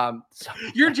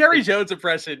 Your Jerry Jones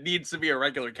impression needs to be a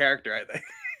regular character, I think.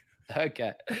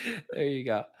 Okay. There you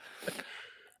go.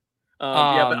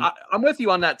 Yeah, but I'm with you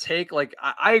on that take. Like,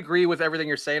 I agree with everything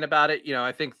you're saying about it.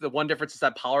 I think the one difference is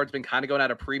that Pollard's been kind of going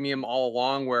at a premium all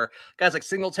along, where guys like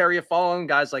Singletary have fallen,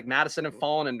 guys like Madison have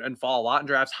fallen and fall a lot in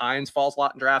drafts. Hines falls a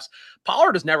lot in drafts.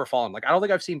 Pollard has never fallen. Like, I don't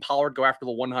think I've seen Pollard go after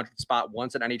the 100 spot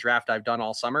once in any draft I've done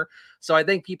all summer. So I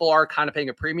think people are kind of paying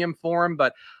a premium for him,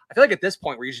 but I feel like at this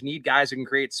point where you just need guys who can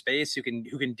create space, who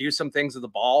can do some things with the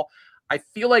ball. I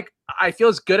feel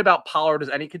as good about Pollard as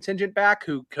any contingent back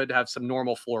who could have some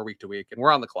normal floor week to week. And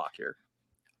we're on the clock here.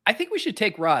 I think we should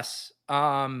take Russ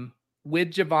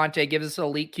with Javonte, gives us an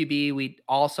elite QB. We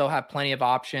also have plenty of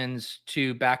options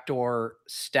to backdoor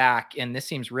stack. And this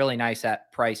seems really nice at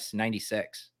price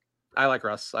 96. I like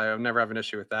Russ. I never have an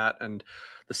issue with that. And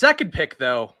the second pick,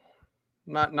 though,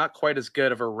 not quite as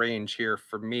good of a range here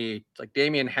for me. It's like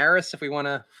Damian Harris, if we want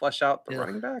to flesh out the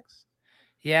running backs.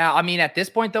 Yeah, I mean, at this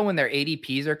point, though, when their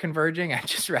ADPs are converging, I'd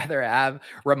just rather have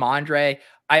Ramondre.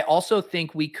 I also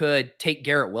think we could take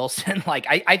Garrett Wilson. Like,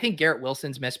 I think Garrett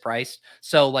Wilson's mispriced.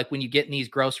 So, like, when you get in these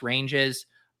gross ranges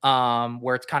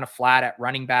where it's kind of flat at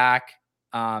running back,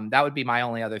 that would be my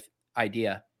only other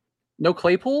idea. No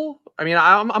Claypool? I mean,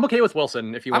 I'm okay with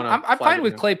Wilson if you want to. I'm fine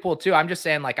with Claypool, too. I'm just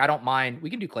saying, like, I don't mind. We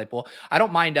can do Claypool. I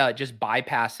don't mind just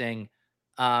bypassing.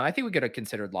 I think we could have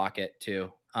considered Lockett,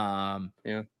 too.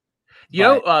 Yeah.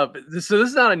 But So this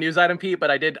is not a news item, Pete,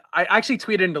 but I actually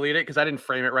tweeted and deleted it because I didn't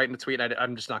frame it right in the tweet.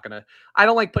 I'm just not gonna. I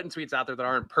don't like putting tweets out there that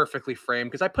aren't perfectly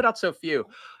framed because I put out so few.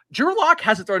 Drew Lock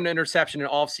hasn't thrown an interception in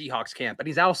all of Seahawks camp, and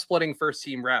he's now splitting first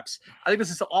team reps. I think this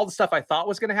is all the stuff I thought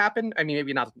was going to happen. I mean,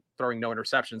 maybe not throwing no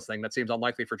interceptions thing. That seems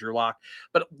unlikely for Drew Lock,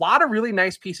 but a lot of really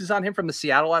nice pieces on him from the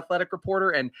Seattle Athletic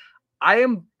Reporter. And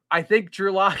I think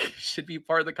Drew Lock should be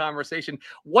part of the conversation.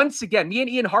 Once again, me and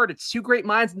Ian Hart, it's two great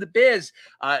minds in the biz.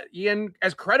 Ian,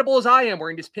 as credible as I am,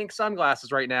 wearing his pink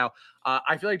sunglasses right now,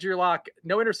 I feel like Drew Lock,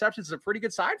 no interceptions is a pretty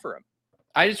good sign for him.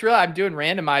 I just realized I'm doing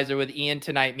randomizer with Ian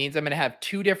tonight. Means I'm going to have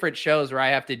two different shows where I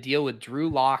have to deal with Drew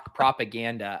Lock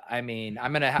propaganda. I mean, I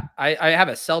have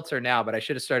a seltzer now, but I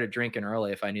should have started drinking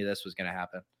early if I knew this was going to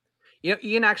happen.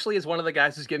 Ian actually is one of the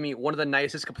guys who's given me one of the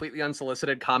nicest, completely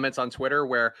unsolicited comments on Twitter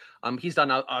where he's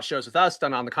done shows with us,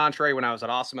 done On the Contrary when I was at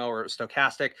Osmo or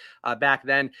Stochastic back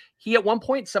then. He, at one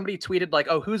point, somebody tweeted like,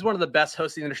 oh, who's one of the best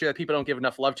hosts in the industry that people don't give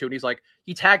enough love to? And he's like,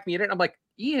 he tagged me in it. And I'm like,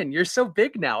 Ian, you're so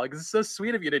big now. Like, this is so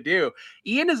sweet of you to do.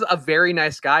 Ian is a very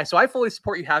nice guy. So I fully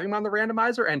support you having him on the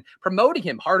randomizer and promoting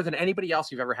him harder than anybody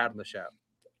else you've ever had on the show.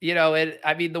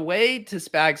 I mean, the way to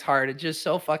Spag's heart, it's just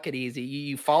so fucking easy.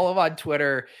 You follow him on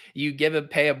Twitter, you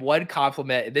pay him one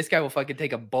compliment, and this guy will fucking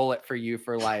take a bullet for you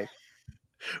for life.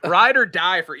 Ride or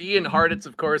die for Ian Hartitz,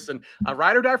 of course, and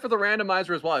ride or die for the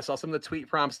randomizer as well. I saw some of the tweet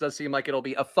prompts. It does seem like it'll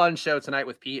be a fun show tonight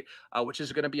with Pete, which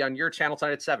is going to be on your channel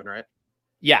tonight at 7, right?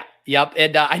 Yeah. Yep.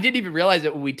 And I didn't even realize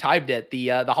it when we timed it.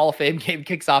 The Hall of Fame game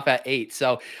kicks off at 8.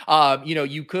 So,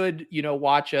 you could,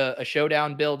 watch a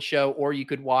showdown build show, or you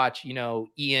could watch,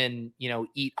 Ian,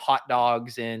 eat hot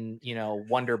dogs and,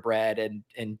 Wonder Bread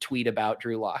and tweet about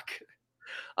Drew Lock.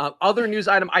 Other news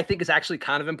item I think is actually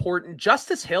kind of important.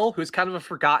 Justice Hill, who's kind of a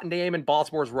forgotten name in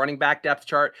Baltimore's running back depth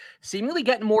chart, seemingly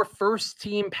getting more first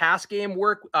team pass game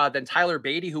work than Tyler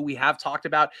Beatty, who we have talked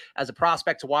about as a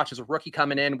prospect to watch as a rookie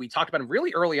coming in. We talked about him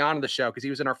really early on in the show because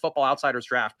he was in our Football Outsiders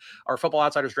draft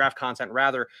content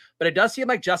rather. But it does seem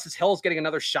like Justice Hill is getting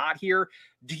another shot here.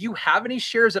 Do you have any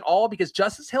shares at all? Because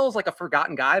Justice Hill is like a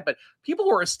forgotten guy, but people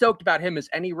were as stoked about him as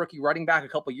any rookie running back a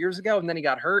couple years ago, and then he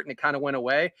got hurt and it kind of went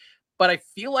away. But I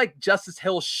feel like Justice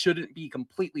Hill shouldn't be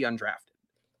completely undrafted.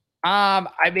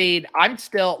 I mean, I'm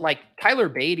still like Tyler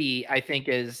Beatty, I think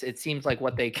it seems like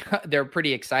what they're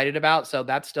pretty excited about. So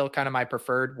that's still kind of my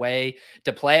preferred way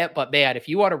to play it. But man, if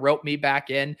you want to rope me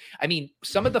back in, I mean,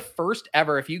 some of the first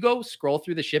ever, if you go scroll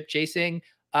through the ship chasing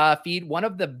feed, one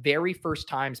of the very first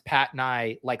times Pat and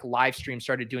I like live stream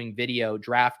started doing video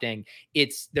drafting,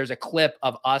 there's a clip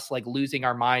of us like losing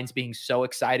our minds, being so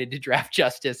excited to draft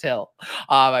Justice Hill.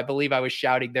 I believe I was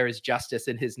shouting, there is justice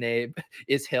in his name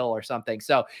is Hill or something.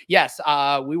 So yes,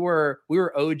 we were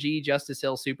OG Justice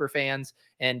Hill super fans.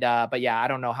 And, but yeah, I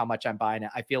don't know how much I'm buying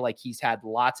it. I feel like he's had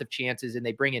lots of chances, and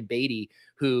they bring in Beatty,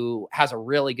 who has a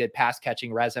really good pass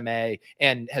catching resume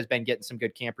and has been getting some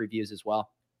good camp reviews as well.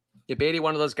 Yeah, Beatty,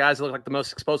 one of those guys that looked like the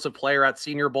most explosive player at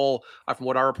Senior Bowl from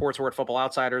what our reports were at Football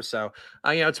Outsiders. So,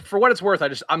 it's for what it's worth.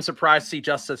 I'm surprised to see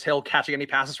Justice Hill catching any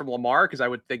passes from Lamar, because I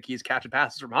would think he's catching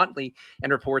passes from Huntley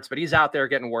in reports, but he's out there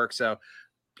getting work. So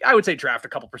I would say draft a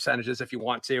couple percentages if you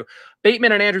want to.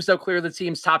 Bateman and Andrews, though, clear the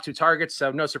team's top 2 targets,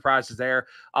 so no surprises there.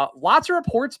 Lots of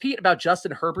reports, Pete, about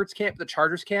Justin Herbert's camp, the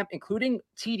Chargers camp, including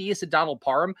TDs to Donald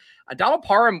Parham. Donald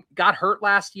Parham got hurt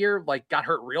last year, got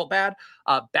hurt real bad.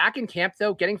 Back in camp,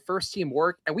 though, getting first-team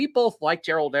work, and we both like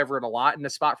Gerald Everett a lot in the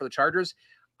spot for the Chargers.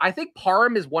 I think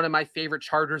Parham is one of my favorite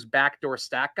Chargers backdoor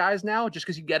stack guys now, just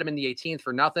because you get him in the 18th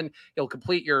for nothing. He'll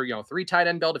complete your 3 tight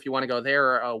end build if you want to go there,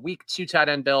 or a week 2 tight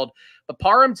end build. But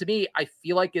Parham, to me, I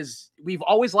feel like we've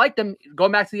always liked him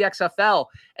going back to the XFL,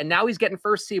 and now he's getting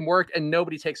first team work and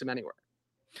nobody takes him anywhere.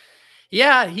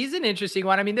 Yeah, he's an interesting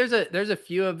one. I mean, there's a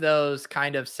few of those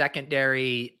kind of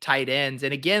secondary tight ends,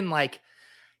 and again,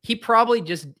 he probably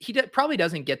doesn't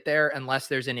get there unless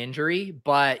there's an injury.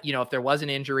 But, if there was an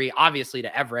injury, obviously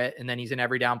to Everett, and then he's an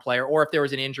every down player, or if there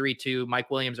was an injury to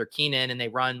Mike Williams or Keenan and they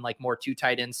run more 2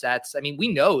 tight end sets, I mean, we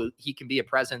know he can be a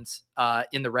presence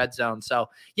in the red zone. So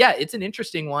yeah, it's an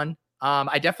interesting one.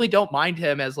 I definitely don't mind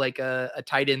him as a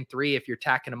tight end 3 if you're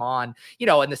tacking him on,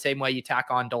 in the same way you tack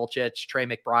on Dulcich, Trey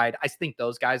McBride. I think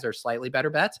those guys are slightly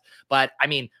better bets. But I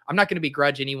mean, I'm not going to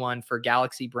begrudge anyone for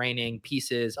galaxy braining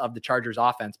pieces of the Chargers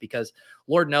offense, because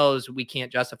Lord knows we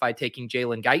can't justify taking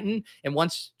Jalen Guyton. And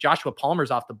once Joshua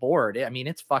Palmer's off the board, I mean,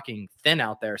 it's fucking thin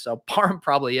out there. So Parham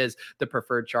probably is the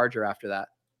preferred Charger after that.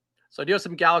 So I do have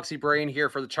some galaxy brain here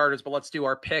for the Chargers, but let's do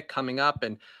our pick coming up.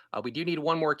 And we do need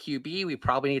one more QB. We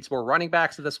probably need some more running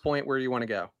backs at this point. Where do you want to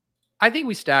go? I think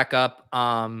we stack up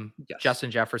Yes.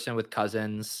 Justin Jefferson with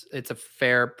Cousins. It's a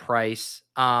fair price.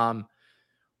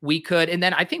 we could, and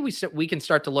then I think we can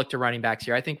start to look to running backs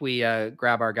here. I think we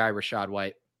grab our guy Rachaad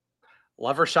White.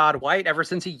 Love Rachaad White. Ever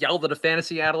since he yelled at a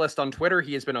fantasy analyst on Twitter,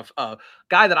 he has been a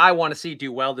guy that I want to see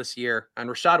do well this year. And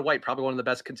Rachaad White, probably one of the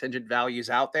best contingent values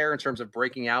out there in terms of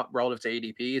breaking out relative to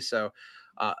ADP. So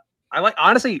I like,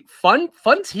 honestly, fun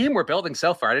team we're building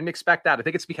so far. I didn't expect that. I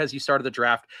think it's because you started the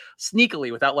draft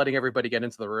sneakily without letting everybody get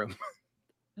into the room.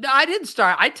 No, I didn't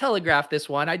start. I telegraphed this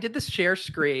one. I did the share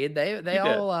screen. They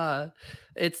all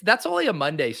that's only a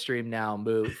Monday stream now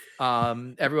move.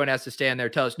 Everyone has to stay on their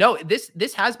toes. No,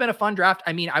 this has been a fun draft.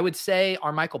 I mean, I would say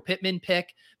our Michael Pittman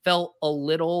pick felt a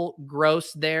little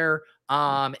gross there.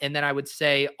 And then I would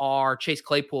say our Chase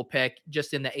Claypool pick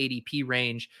just in the ADP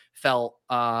range felt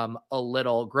a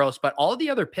little gross, but all of the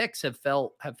other picks have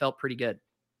felt pretty good.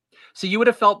 So you would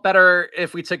have felt better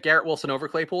if we took Garrett Wilson over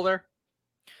Claypool there?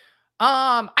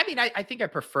 I mean, I think I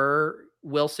prefer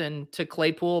Wilson to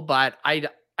Claypool, but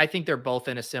I think they're both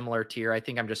in a similar tier. I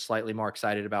think I'm just slightly more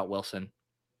excited about Wilson.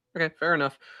 Okay, fair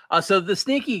enough. So the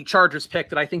sneaky Chargers pick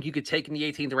that I think you could take in the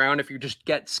 18th round if you just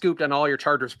get scooped on all your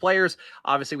Chargers players.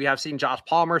 Obviously, we have seen Josh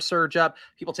Palmer surge up.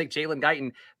 People take Jalen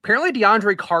Guyton. Apparently,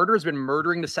 DeAndre Carter has been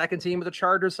murdering the second team of the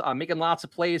Chargers, making lots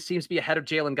of plays. Seems to be ahead of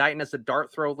Jalen Guyton as the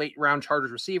dart throw late round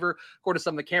Chargers receiver, according to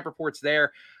some of the camp reports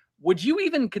there. Would you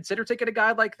even consider taking a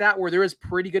guy like that where there is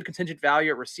pretty good contingent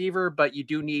value at receiver, but you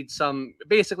do need some,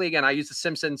 basically, again, I use the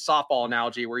Simpsons softball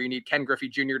analogy where you need Ken Griffey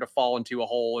Jr. to fall into a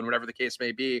hole and whatever the case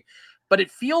may be. But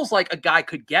it feels like a guy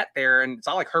could get there, and it's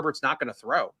not like Herbert's not going to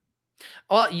throw.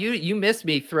 Well, you missed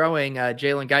me throwing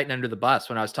Jalen Guyton under the bus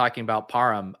when I was talking about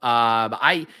Parham.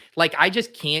 I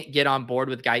just can't get on board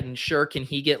with Guyton. Sure, can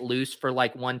he get loose for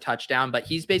like one touchdown? But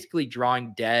he's basically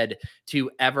drawing dead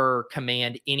to ever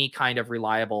command any kind of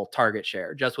reliable target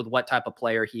share, just with what type of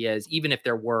player he is. Even if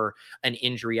there were an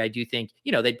injury, I do think,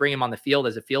 they'd bring him on the field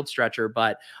as a field stretcher,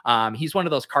 but he's one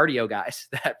of those cardio guys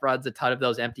that runs a ton of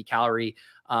those empty calorie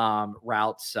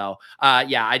routes. So I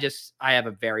have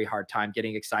a very hard time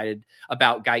getting excited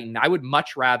about Guyton. I would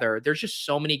much rather, there's just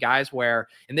so many guys where,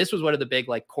 and this was one of the big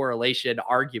like correlation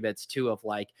arguments too, of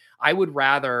like, I would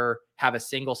rather have a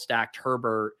single stacked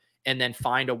Herbert and then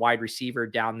find a wide receiver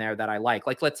down there that I like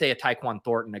let's say a Tyquan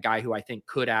Thornton, a guy who I think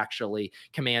could actually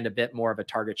command a bit more of a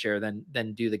target share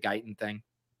than do the Guyton thing.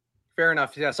 Fair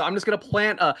enough. Yeah. So I'm just going to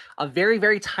plant a very,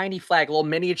 very tiny flag, a little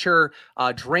miniature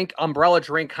umbrella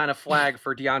drink kind of flag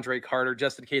for DeAndre Carter,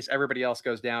 just in case everybody else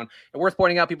goes down. And worth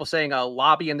pointing out, people saying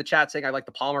lobby in the chat saying I like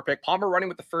the Palmer pick. Palmer running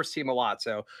with the first team a lot.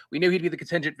 So we knew he'd be the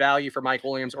contingent value for Mike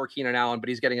Williams or Keenan Allen, but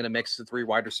he's getting in a mix of 3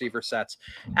 wide receiver sets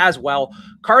as well.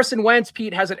 Carson Wentz,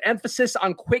 Pete, has an emphasis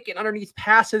on quick and underneath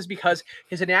passes because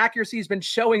his inaccuracy has been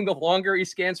showing the longer he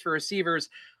scans for receivers.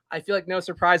 I feel like no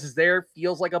surprises there.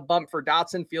 Feels like a bump for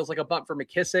Dotson. Feels like a bump for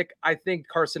McKissick. I think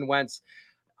Carson Wentz.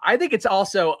 I think it's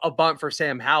also a bump for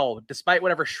Sam Howell, despite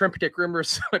whatever shrimp dick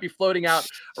rumors might be floating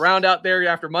around out there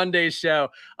after Monday's show.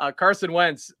 Carson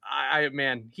Wentz,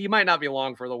 man, he might not be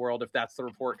long for the world if that's the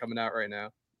report coming out right now.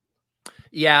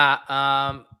 Yeah,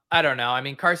 I don't know. I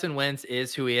mean, Carson Wentz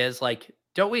is who he is. Like,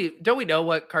 don't we know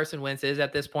what Carson Wentz is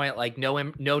at this point? Like no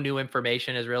new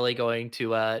information is really going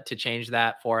to change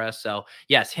that for us. So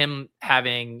yes, him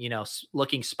having,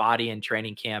 looking spotty in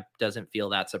training camp doesn't feel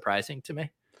that surprising to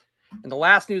me. And the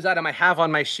last news item I have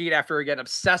on my sheet after, again,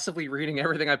 obsessively reading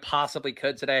everything I possibly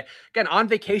could today. Again, on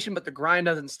vacation, but the grind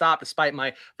doesn't stop despite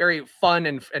my very fun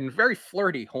and very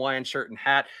flirty Hawaiian shirt and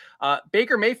hat.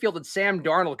 Baker Mayfield and Sam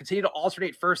Darnold continue to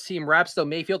alternate first-team reps, though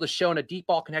Mayfield has shown a deep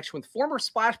ball connection with former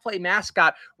Splash Play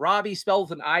mascot Robbie, spelled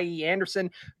with an I.E. Anderson.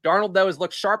 Darnold, though, has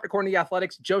looked sharp according to the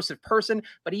Athletics' Joseph Person,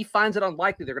 but he finds it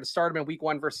unlikely they're going to start him in Week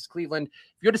 1 versus Cleveland.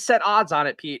 If you had to set odds on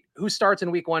it, Pete, who starts in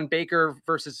Week 1, Baker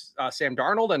versus Sam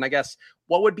Darnold? And I guess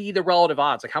what would be the relative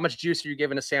odds? Like, how much juice are you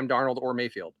giving to Sam Darnold or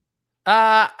Mayfield?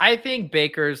 I think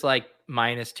Baker's like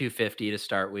minus 250 to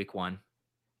start Week 1.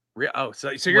 Oh,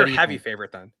 so you're a heavy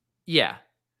favorite then? Yeah.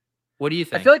 What do you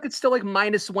think? I feel like it's still like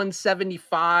minus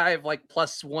 175, like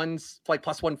plus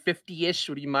 150-ish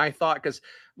would be my thought. Because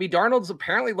Darnold's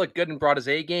apparently looked good and brought his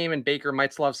A game, and Baker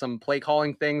might still have some play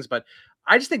calling things, but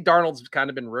I just think Darnold's kind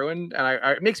of been ruined, and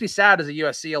it makes me sad as a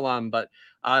USC alum. But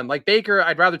like Baker,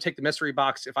 I'd rather take the mystery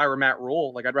box if I were Matt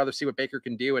Rule. Like I'd rather see what Baker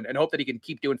can do and hope that he can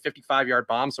keep doing 55-yard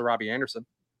bombs to Robbie Anderson.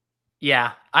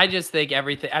 Yeah, I just think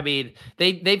everything. I mean,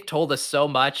 they've told us so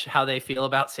much how they feel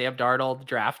about Sam Darnold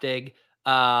drafting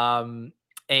and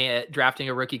drafting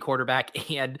a rookie quarterback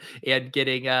and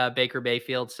getting Baker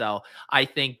Mayfield. So I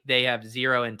think they have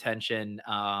zero intention.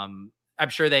 I'm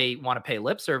sure they want to pay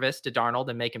lip service to Darnold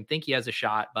and make him think he has a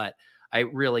shot, but I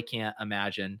really can't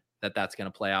imagine that that's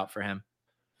going to play out for him.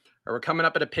 We're coming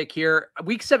up at a pick here.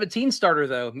 Week 17 starter,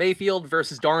 though. Mayfield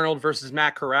versus Darnold versus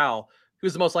Matt Corral.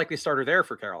 Who's the most likely starter there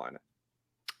for Carolina?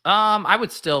 I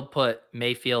would still put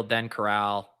Mayfield, then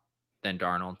Corral, then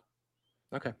Darnold.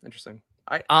 Okay, interesting.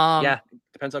 Um, Yeah,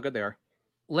 depends how good they are.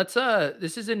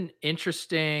 this is an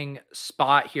interesting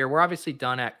spot here. We're obviously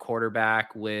done at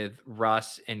quarterback with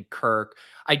Russ and Kirk.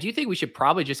 I do think we should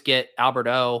probably just get Albert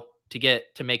O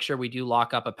to make sure we do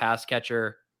lock up a pass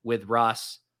catcher with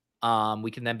Russ.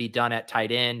 We can then be done at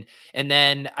tight end. And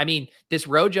then, I mean, this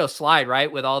Rojo slide,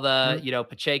 right? With all the,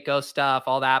 Pacheco stuff,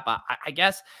 all that. But I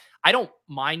guess I don't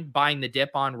mind buying the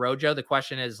dip on Rojo. The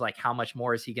question is like, how much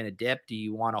more is he going to dip? Do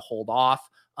you want to hold off?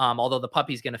 Although the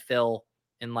puppy's going to fill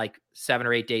in like 7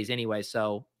 or 8 days anyway.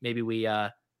 So maybe we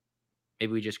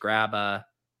just grab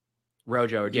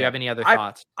Rojo. Or do you have any other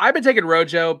thoughts? I've been taking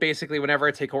Rojo basically whenever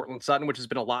I take Cortland Sutton, which has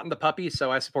been a lot in the puppy.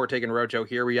 So I support taking Rojo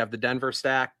here. We have the Denver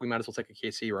stack. We might as well take a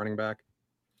KC running back.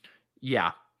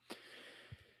 Yeah.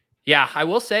 Yeah, I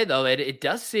will say though, it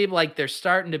does seem like there's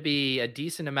starting to be a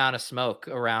decent amount of smoke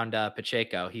around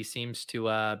Pacheco. He seems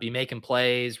to be making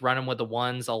plays, running with the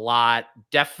ones a lot.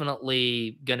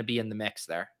 Definitely going to be in the mix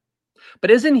there.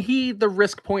 But isn't he the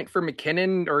risk point for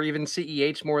McKinnon or even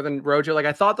CEH more than Rojo? Like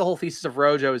I thought the whole thesis of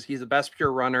Rojo is he's the best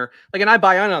pure runner. Like, and I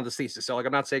buy on this thesis. So like,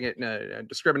 I'm not saying it in a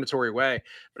discriminatory way,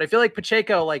 but I feel like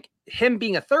Pacheco, like him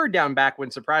being a third down back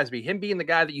wouldn't surprise me. Him being the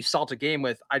guy that you salt a game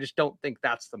with, I just don't think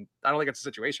I don't think it's a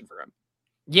situation for him.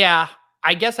 Yeah.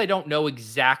 I guess I don't know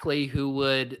exactly who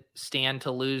would stand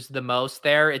to lose the most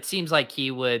there. It seems like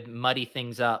he would muddy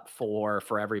things up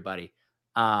for everybody.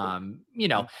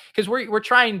 Because we're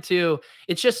trying to,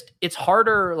 it's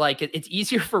harder, like it's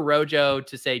easier for Rojo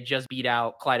to say just beat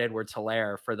out Clyde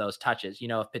Edwards-Helaire for those touches.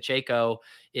 If Pacheco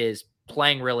is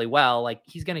playing really well, like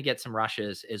he's going to get some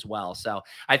rushes as well. So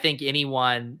I think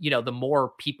anyone, the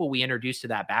more people we introduce to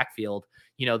that backfield,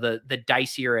 the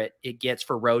dicier it gets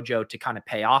for Rojo to kind of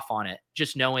pay off on it,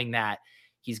 just knowing that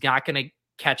he's not going to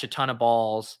catch a ton of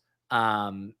balls.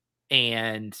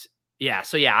 And yeah,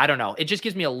 so yeah, I don't know. It just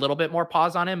gives me a little bit more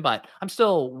pause on him, but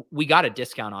we got a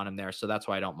discount on him there. So that's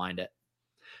why I don't mind it.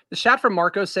 The chat from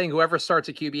Marco saying whoever starts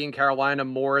a QB in Carolina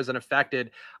more isn't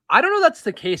affected. I don't know that's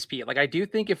the case, Pete. Like I do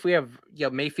think if we have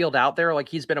Mayfield out there, like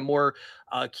he's been a more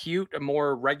acute, a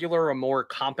more regular, a more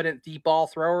competent deep ball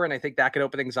thrower, and I think that could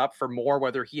open things up for more.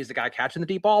 Whether he is the guy catching the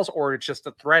deep balls or it's just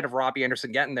the threat of Robbie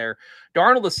Anderson getting there.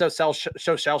 Darnold is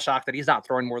so shell shocked that he's not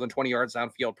throwing more than 20 yards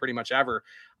downfield pretty much ever.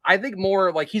 I think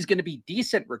more like he's going to be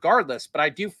decent regardless, but I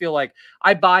do feel like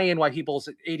I buy in why people's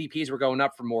ADPs were going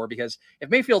up for more because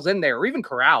if Mayfield's in there or even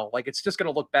Corral, like it's just going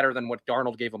to look better than what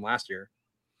Darnold gave him last year.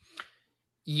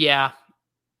 Yeah.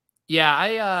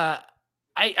 Yeah.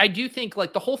 I do think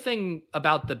like the whole thing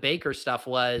about the Baker stuff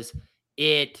was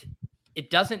it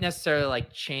doesn't necessarily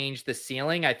like change the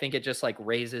ceiling. I think it just like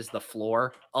raises the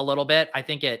floor a little bit. I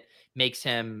think it makes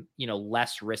him,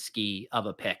 less risky of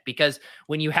a pick because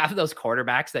when you have those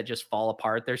quarterbacks that just fall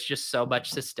apart, there's just so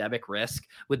much systemic risk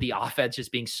with the offense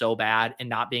just being so bad and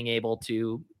not being able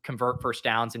to convert first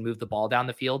downs and move the ball down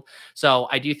the field. So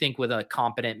I do think with a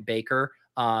competent Baker,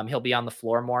 he'll be on the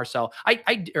floor more. So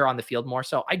or on the field more.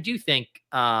 So I do think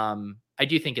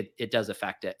it does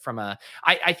affect it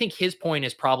I think his point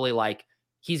is probably like,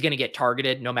 he's going to get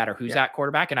targeted no matter who's at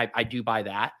quarterback. And I do buy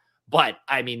that. But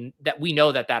I mean, that we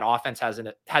know that offense has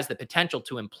the potential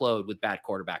to implode with bad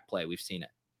quarterback play. We've seen it.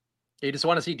 You just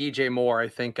want to see DJ Moore, I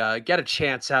think, get a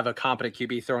chance to have a competent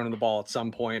QB throwing in the ball at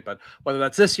some point. But whether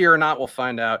that's this year or not, we'll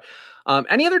find out.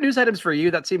 Any other news items for you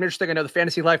that seem interesting? I know the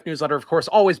Fantasy Life newsletter, of course,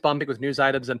 always bumping with news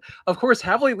items. And, of course,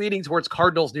 heavily leaning towards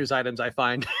Cardinals news items, I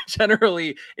find,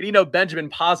 generally. And, Benjamin,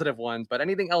 positive ones. But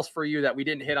anything else for you that we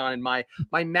didn't hit on in my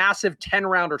massive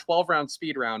 10-round or 12-round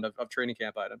speed round of training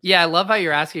camp items? Yeah, I love how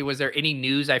you're asking, was there any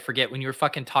news I forget when you were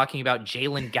fucking talking about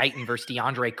Jalen Guyton versus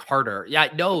DeAndre Carter? Yeah,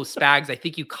 no, Spags, I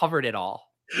think you covered it all.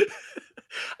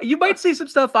 You might see some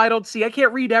stuff I don't see. I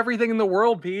can't read everything in the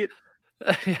world, Pete.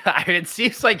 It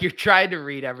seems like you're trying to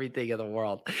read everything in the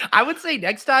world. I would say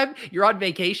next time you're on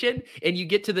vacation and you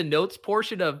get to the notes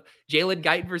portion of Jalen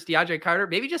Guyton versus DeAndre Carter,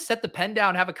 maybe just set the pen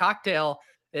down, have a cocktail,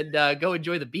 and go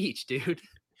enjoy the beach, dude.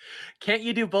 Can't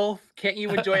you do both? Can't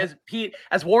you enjoy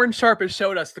as Warren Sharp has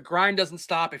showed us, the grind doesn't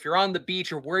stop. If you're on the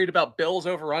beach, you're worried about Bills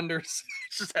over unders.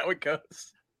 It's just how it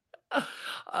goes.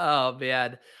 Oh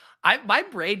man. My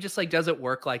brain just like doesn't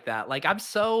work like that. Like I'm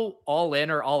so all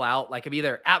in or all out. Like I'm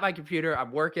either at my computer,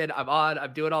 I'm working,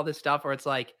 I'm doing all this stuff, or it's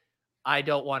like I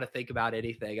don't want to think about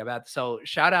anything. So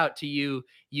shout out to you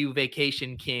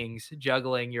vacation kings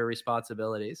juggling your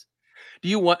responsibilities. Do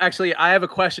you want actually? I have a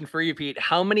question for you, Pete.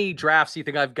 How many drafts do you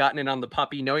think I've gotten in on the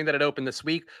puppy, knowing that it opened this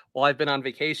week while I've been on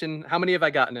vacation? How many have I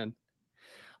gotten in?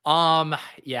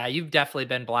 Yeah, you've definitely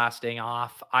been blasting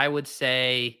off. I would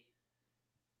say,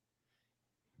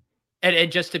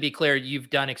 and just to be clear, you've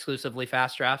done exclusively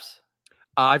fast drafts.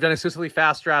 I've done exclusively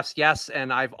fast drafts, yes,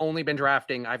 and I've only been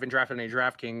drafting. I've been drafting a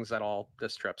DraftKings at all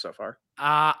this trip so far.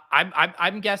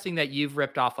 I'm guessing that you've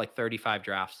ripped off like 35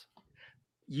 drafts.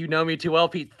 You know me too well,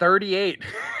 Pete. 38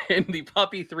 in the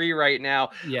puppy 3 right now.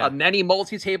 Yeah. Many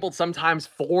multi-tabled, sometimes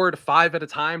 4 to 5 at a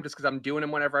time, just because I'm doing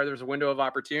them whenever there's a window of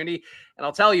opportunity. And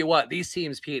I'll tell you what, these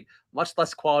teams, Pete, much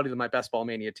less quality than my Best Ball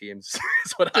Mania teams,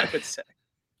 is what I would say.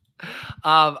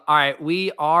 All right,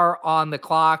 we are on the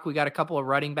clock. We got a couple of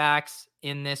running backs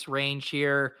in this range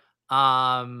here.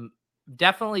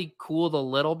 Definitely cooled a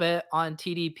little bit on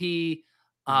TDP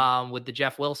with the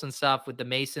Jeff Wilson stuff, with the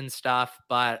Mason stuff,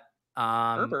 but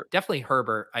Herbert. definitely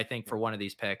Herbert, I think, for one of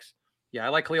these picks. Yeah, I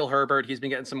like Khalil Herbert. He's been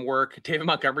getting some work. David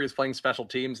Montgomery is playing special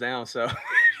teams now, so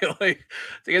like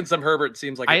to get some Herbert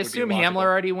seems like I assume Hamler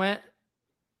already went.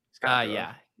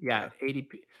 Yeah,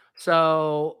 ADP.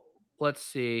 So let's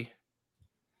see.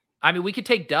 I mean, we could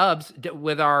take Dubs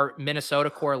with our Minnesota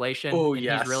correlation. Oh,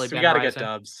 yes. Really we got to get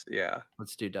Dubs. Yeah.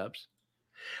 Let's do Dubs.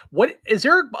 What is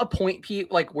there a point,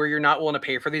 Pete, like where you're not willing to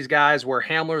pay for these guys, where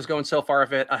Hamler's going so far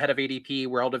ahead of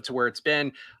ADP relative to where it's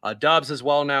been? Dubs as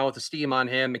well now with the steam on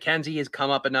him. McKenzie has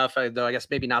come up enough, though I guess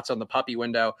maybe not so in the puppy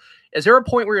window. Is there a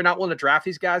point where you're not willing to draft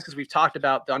these guys? Because we've talked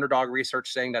about the underdog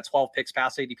research saying that 12 picks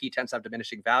past ADP tends to have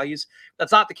diminishing values.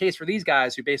 That's not the case for these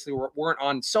guys who basically weren't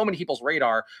on so many people's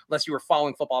radar unless you were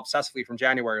following football obsessively from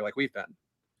January like we've been.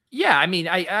 Yeah, I mean,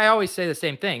 I always say the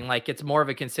same thing. Like, it's more of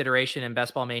a consideration in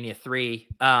Best Ball Mania 3,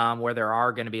 where there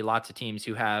are going to be lots of teams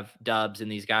who have Dubs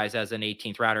and these guys as an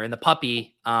 18th rounder. And the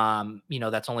puppy,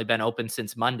 that's only been open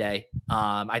since Monday.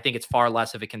 I think it's far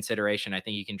less of a consideration. I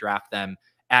think you can draft them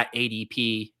at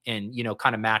ADP and,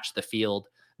 kind of match the field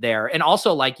there. And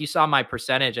also, like, you saw my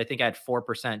percentage. I think I had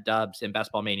 4% Dubs in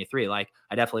Best Ball Mania 3. Like,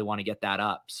 I definitely want to get that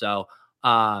up. So,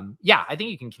 yeah, I think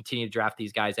you can continue to draft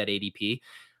these guys at ADP.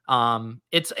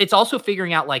 It's also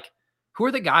figuring out like who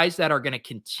are the guys that are going to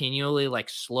continually like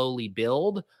slowly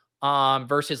build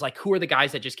versus like who are the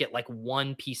guys that just get like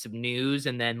one piece of news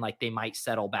and then like they might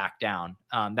settle back down.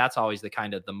 That's always the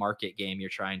kind of the market game you're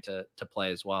trying to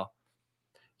play as well.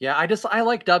 Yeah, I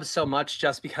like Dubs so much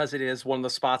just because it is one of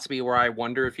the spots to be where I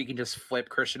wonder if you can just flip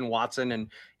Christian Watson and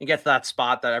get to that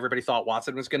spot that everybody thought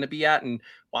Watson was going to be at. And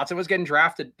Watson was getting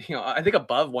drafted, I think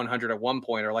above 100 at one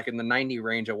point or like in the 90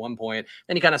 range at one point.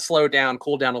 Then he kind of slowed down,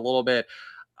 cooled down a little bit.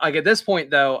 Like at this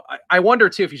point, though, I wonder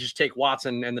too if you should take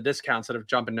Watson and the discount instead of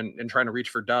jumping and trying to reach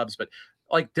for Dubs. But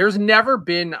like there's never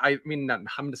been, I'm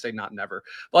going to say not never,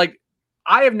 but like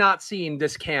I have not seen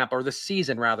this camp or this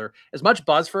season rather as much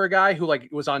buzz for a guy who like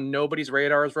was on nobody's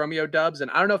radar as Romeo Dubs. And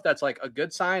I don't know if that's like a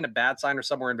good sign, a bad sign, or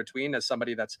somewhere in between as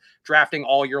somebody that's drafting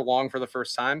all year long for the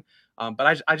first time.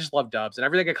 But I just love Dubs and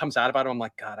everything that comes out about him. I'm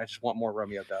like, God, I just want more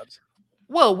Romeo Dubs.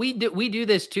 Well, we do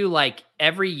this too. Like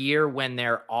every year when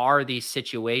there are these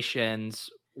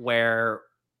situations where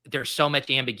there's so much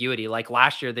ambiguity. Like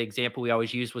last year, the example we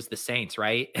always used was the Saints,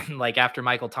 right? And like after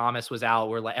Michael Thomas was out,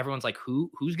 we're like, everyone's like,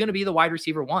 who's going to be the wide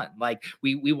receiver one? Like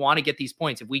we want to get these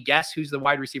points. If we guess who's the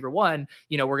wide receiver one,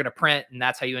 we're going to print, and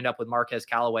that's how you end up with Marquez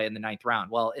Callaway in the 9th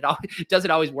round. Well, it doesn't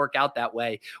always work out that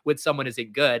way with someone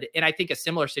isn't good. And I think a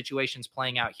similar situation is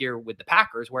playing out here with the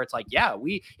Packers, where it's like, yeah,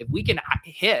 if we can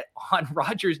hit on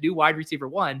Rodgers' new wide receiver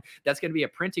one, that's going to be a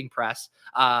printing press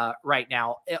right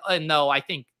now. And though I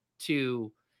think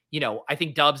I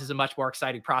think Dubs is a much more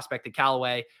exciting prospect than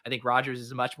Callaway. I think Rodgers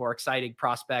is a much more exciting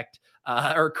prospect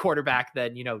or quarterback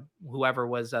than, whoever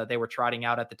was they were trotting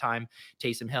out at the time,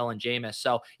 Taysom Hill and Jameis.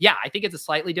 So, yeah, I think it's a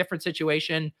slightly different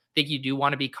situation. I think you do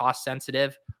want to be cost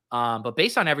sensitive. But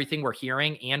based on everything we're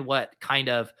hearing and what kind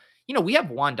of, we have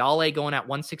Wandale going at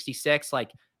 166,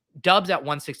 like Dubs at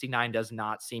 169 does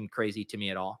not seem crazy to me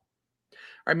at all.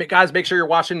 All right, guys, make sure you're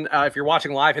watching. If you're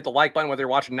watching live, hit the like button. Whether you're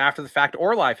watching after the fact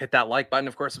or live, hit that like button.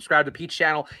 Of course, subscribe to Pete's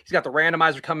channel. He's got the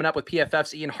randomizer coming up with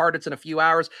PFF's Ian Hartitz in a few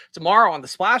hours. Tomorrow on the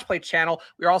Splash Play channel,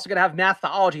 we're also going to have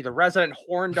Mathology, the resident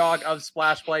horn dog of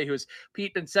Splash Play, who's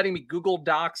Pete been sending me Google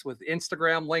Docs with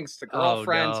Instagram links to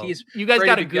girlfriends. Oh, no. You guys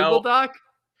got a Google Doc?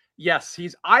 Yes,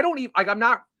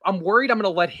 I'm worried I'm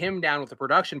going to let him down with the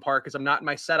production part because I'm not in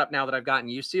my setup now that I've gotten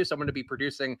used to. So I'm going to be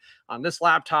producing on this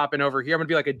laptop and over here. I'm going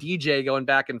to be like a DJ going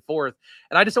back and forth.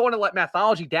 And I just don't want to let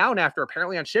Mathology down after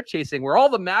apparently on Ship Chasing, where all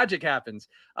the magic happens.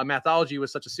 Mathology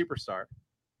was such a superstar.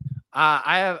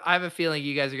 I have a feeling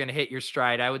you guys are going to hit your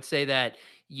stride. I would say that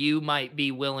you might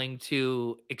be willing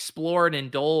to explore and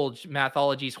indulge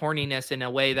Mathology's horniness in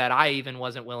a way that I even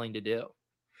wasn't willing to do.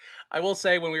 I will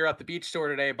say when we were at the beach store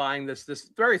today buying this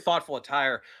very thoughtful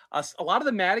attire, a lot of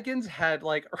the mannequins had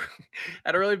like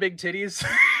had really big titties,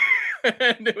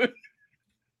 and it was,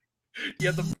 you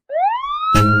had the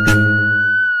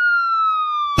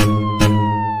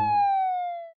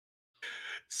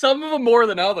some of them more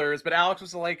than others, but Alex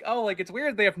was like, "Oh, like it's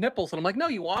weird they have nipples," and I'm like, "No,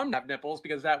 you want them to have nipples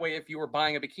because that way, if you were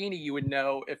buying a bikini, you would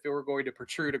know if it were going to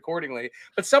protrude accordingly."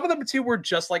 But some of them too were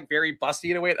just like very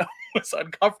busty in a way that was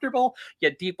uncomfortable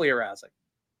yet deeply arousing.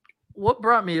 What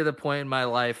brought me to the point in my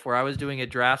life where I was doing a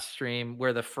draft stream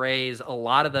where the phrase "a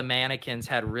lot of the mannequins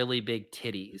had really big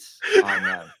titties" on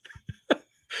them.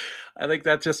 I think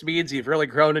that just means you've really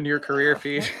grown in your career,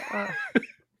 Fee.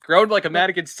 Grown like a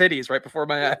mannequin's titties right before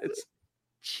my eyes.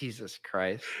 Jesus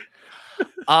Christ.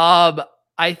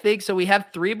 I think so. We have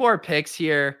 3 more picks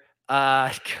here.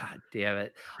 God damn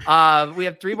it. We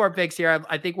have 3 more picks here.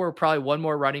 I think we're probably 1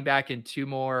 more running back and 2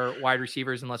 more wide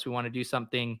receivers, unless we want to do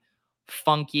something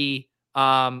funky.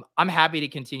 I'm happy to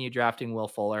continue drafting Will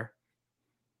Fuller.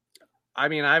 I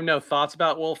mean, I have no thoughts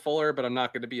about Will Fuller, but I'm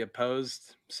not going to be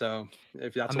opposed. So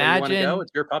if that's where you want to go,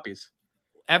 it's your puppies.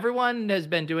 Everyone has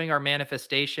been doing our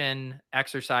manifestation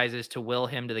exercises to will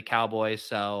him to the Cowboys.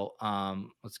 So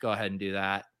let's go ahead and do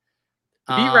that.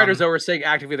 The beat writers, though, were saying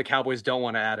actively the Cowboys don't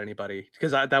want to add anybody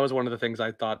because that was one of the things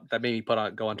I thought that made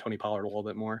me go on Tony Pollard a little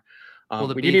bit more.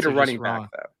 Well, we do need a running back,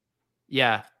 though.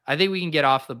 Yeah, I think we can get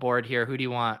off the board here. Who do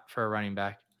you want for a running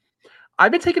back?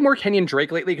 I've been taking more Kenyon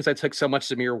Drake lately because I took so much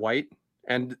Zamir White,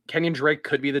 and Kenyon Drake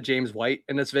could be the James White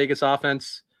in this Vegas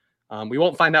offense. We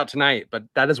won't find out tonight, but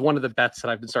that is one of the bets that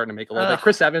I've been starting to make a little bit.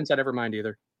 Chris Evans, I never mind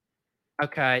either.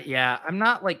 Okay, yeah. I'm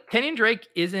not like Kenyon Drake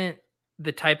isn't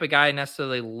the type of guy I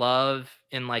necessarily love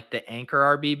in like the anchor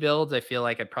RB builds. I feel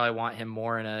like I'd probably want him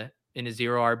more in a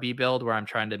 0 RB build where I'm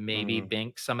trying to maybe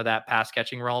bank some of that pass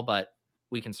catching role, but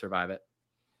we can survive it.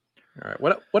 All right.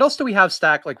 What else do we have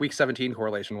stacked like week 17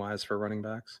 correlation wise for running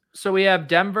backs? So we have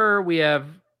Denver, we have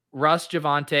Russ,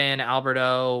 Javonte, and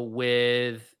Alberto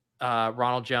with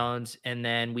Ronald Jones, and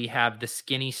then we have the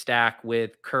skinny stack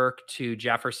with Kirk to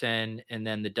Jefferson, and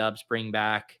then the Dubs bring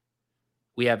back.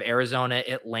 We have Arizona,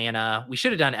 Atlanta. We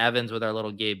should have done Evans with our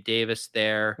little Gabe Davis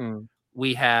there.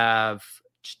 We have,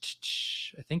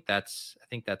 I think that's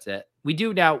it. We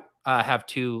do now have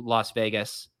 2 Las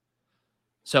Vegas,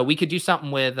 so we could do something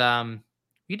with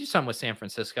San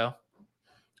Francisco.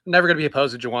 Never going to be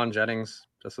opposed to Juwan Jennings.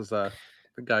 Just as the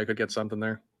guy who could get something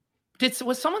there.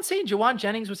 Was someone saying Juwan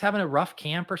Jennings was having a rough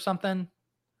camp or something?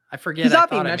 I forget. He's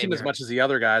not being mentioned as much as the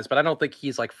other guys, but I don't think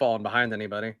he's like falling behind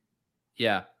anybody.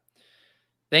 Yeah.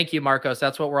 Thank you, Marcos.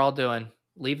 That's what we're all doing.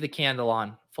 Leave the candle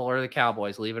on. Fuller of the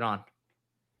Cowboys. Leave it on.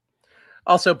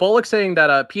 Also, Bullock saying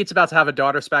that Pete's about to have a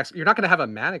daughter. Spax, you're not going to have a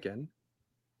mannequin.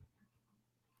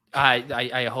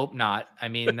 I hope not. I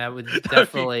mean, that would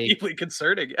definitely be deeply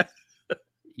concerning.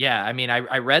 Yeah, I mean,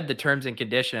 I read the terms and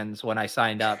conditions when I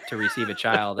signed up to receive a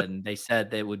child, and they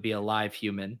said that it would be a live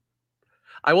human.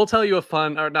 I will tell you a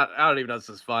fun, or not, I don't even know if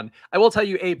this is fun. I will tell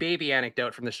you a baby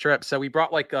anecdote from this trip. So we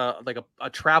brought like a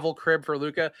travel crib for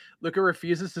Luca. Luca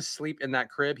refuses to sleep in that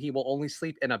crib. He will only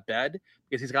sleep in a bed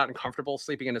because he's gotten comfortable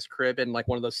sleeping in his crib in like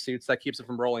one of those suits that keeps him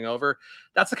from rolling over.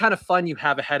 That's the kind of fun you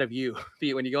have ahead of you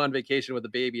when you go on vacation with a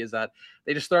baby, is that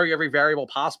they just throw you every variable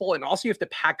possible. And also you have to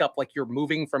pack up like you're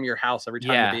moving from your house every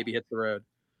time the baby hits the road.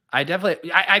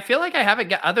 I feel like I haven't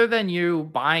got, other than you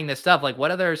buying this stuff, like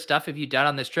what other stuff have you done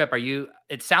on this trip?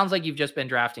 It sounds like you've just been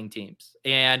drafting teams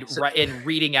and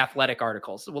reading athletic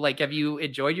articles. Well, like, have you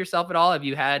enjoyed yourself at all? Have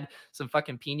you had some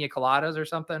fucking pina coladas or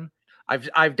something?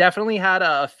 I've definitely had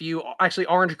a few, actually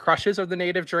Orange Crushes are the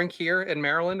native drink here in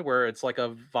Maryland, where it's like a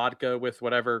vodka with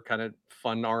whatever kind of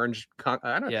fun orange. I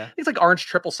don't know. Yeah. It's like orange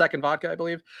triple second vodka, I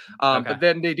believe. But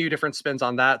then they do different spins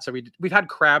on that. So we've had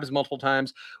crabs multiple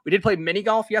times. We did play mini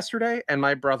golf yesterday, and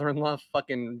my brother-in-law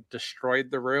fucking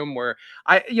destroyed the room. Where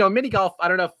mini golf, I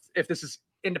don't know if this is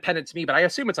independent to me, but I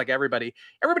assume it's like everybody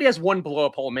has one blow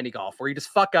up hole mini golf where you just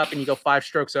fuck up and you go 5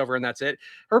 strokes over and that's it.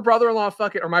 Her brother-in-law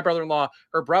my brother-in-law,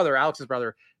 her brother, Alex's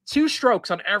brother, 2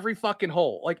 strokes on every fucking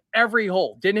hole, like every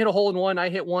hole. Didn't hit a hole in one. I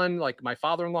hit one. Like my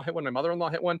father-in-law hit one. My mother-in-law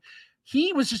hit one.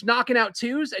 He was just knocking out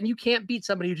 2s, and you can't beat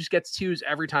somebody who just gets 2s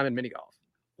every time in mini golf.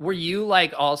 Were you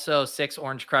like also 6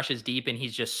 Orange Crushes deep and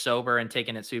he's just sober and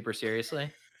taking it super seriously?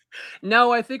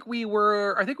 No, I think we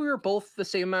were both the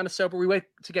same amount of sober. We went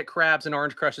to get crabs and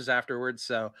Orange Crushes afterwards.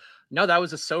 So no, that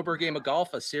was a sober game of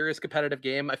golf, a serious competitive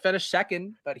game. I finished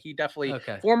second, but he definitely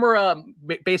former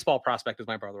baseball prospect is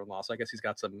my brother-in-law. So I guess he's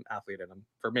got some athlete in him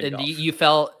for mini golf.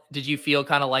 Did you feel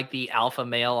kind of like the alpha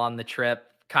male on the trip,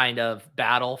 kind of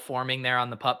battle forming there on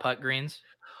the putt greens?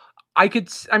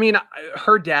 I mean,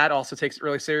 her dad also takes it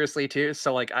really seriously too.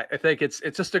 So like, I think it's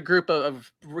just a group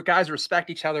of guys who respect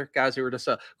each other, guys who are just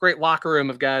a great locker room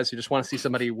of guys who just want to see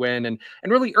somebody win and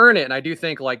really earn it. And I do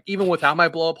think like even without my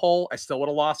blow up hole, I still would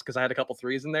have lost because I had a couple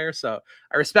threes in there. So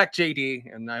I respect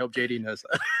JD, and I hope JD knows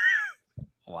that.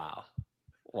 Wow.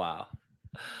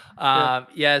 Yeah.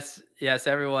 Yes,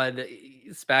 everyone.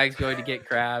 Spag's going to get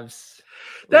crabs.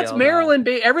 That's Maryland,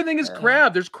 baby. Everything is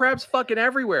crab. There's crabs fucking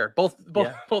everywhere.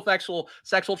 Both actual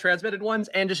sexual transmitted ones,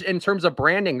 and just in terms of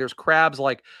branding, there's crabs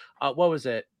like what was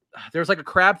it? There was like a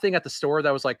crab thing at the store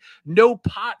that was like no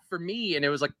pot for me, and it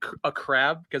was like a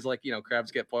crab because like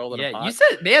crabs get boiled in a pot. You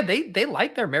said, man, they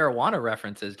like their marijuana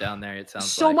references down there. It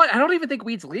sounds so much. I don't even think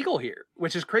weed's legal here,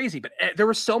 which is crazy. But there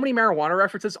were so many marijuana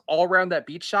references all around that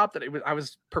beach shop that I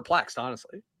was perplexed,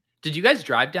 honestly. Did you guys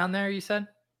drive down there? You said.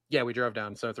 Yeah, we drove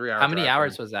down. So 3 hours. How many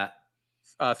hours was that?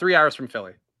 3 hours from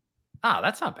Philly. Oh,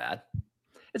 that's not bad.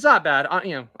 It's not bad.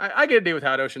 I get to do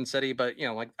without Ocean City, but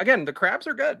like again, the crabs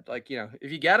are good. Like, if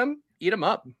you get them, eat them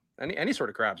up. Any sort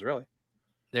of crabs, really.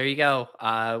 There you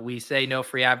go. We say no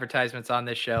free advertisements on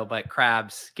this show, but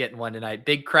crabs getting one tonight.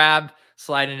 Big crab,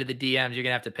 slide into the DMs. You're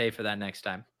gonna have to pay for that next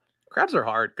time. Crabs are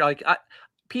hard. Like,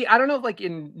 Pete, I don't know if like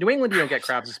in New England you don't get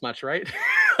crabs as much, right?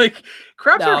 Like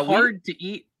crabs are hard to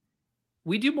eat.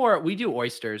 We do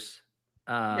oysters.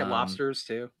 Lobsters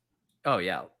too. Oh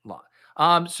yeah.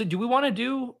 So do we want to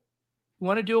do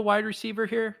a wide receiver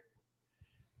here?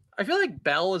 I feel like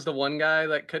Bell is the one guy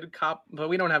that could cop, but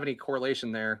we don't have any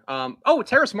correlation there.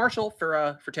 Terrace Marshall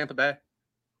for Tampa Bay.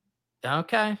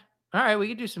 Okay. All right, we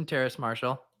could do some Terrace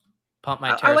Marshall. Pump my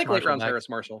Terrace I like Marshall late round back. Terrace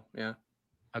Marshall. Yeah.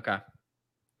 Okay.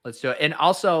 Let's do it. And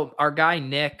also our guy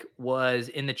Nick was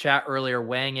in the chat earlier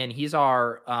weighing in. He's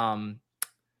our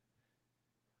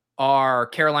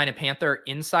Carolina Panther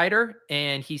insider.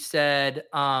 And he said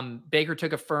Baker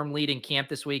took a firm lead in camp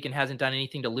this week and hasn't done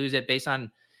anything to lose it. Based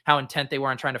on how intent they were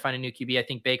on trying to find a new QB, I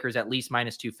think Baker's at least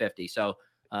minus 250. So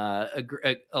a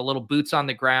little boots on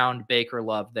the ground Baker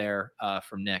love there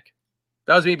from Nick.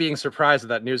 That was me being surprised at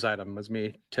that news item. Was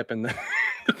me tipping the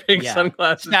pink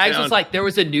sunglasses. Spags was like, there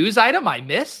was a news item I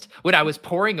missed when I was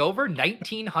poring over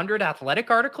 1,900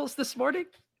 athletic articles this morning.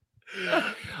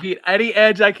 Pete, any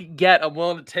edge I could get, I'm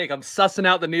willing to take. I'm sussing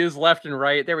out the news left and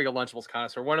right. There we go, Lunchables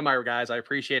Connoisseur. One of my guys. I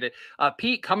appreciate it.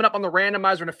 Pete, coming up on the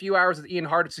randomizer in a few hours with Ian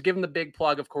Hart. So give him the big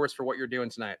plug, of course, for what you're doing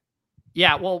tonight.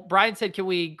 Yeah, well, Brian said, can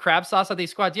we crab sauce on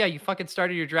these squads? Yeah, you fucking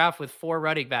started your draft with 4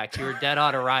 running backs. You were dead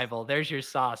on arrival. There's your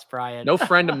sauce, Brian. No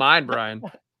friend of mine, Brian.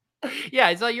 Yeah,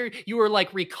 it's like you were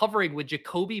like recovering with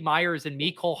Jacoby Myers and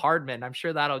Mecole Hardman. I'm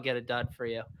sure that'll get it done for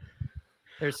you.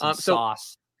 There's some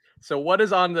sauce. So what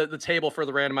is on the table for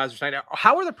the randomizer tonight?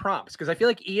 How are the prompts? Because I feel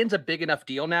like Ian's a big enough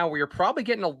deal now where you're probably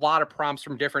getting a lot of prompts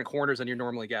from different corners than you're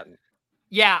normally getting.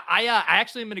 Yeah, I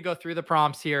actually am going to go through the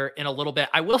prompts here in a little bit.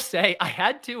 I will say I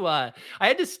had to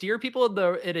steer people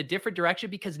in a different direction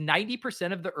because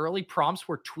 90% of the early prompts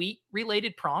were tweet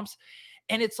related prompts.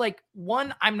 And it's like,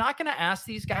 one, I'm not going to ask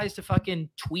these guys to fucking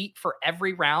tweet for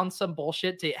every round some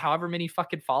bullshit to however many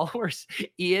fucking followers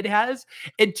Ian has.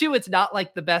 And two, it's not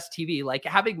like the best TV. Like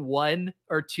having 1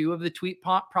 or 2 of the tweet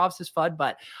prompts is fun.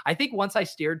 But I think once I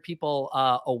steered people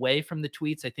away from the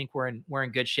tweets, I think we're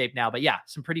in good shape now. But yeah,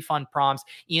 some pretty fun prompts.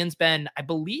 I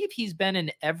believe he's been in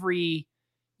every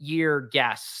year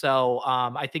guest. So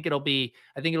I think it'll be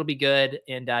good.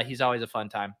 And he's always a fun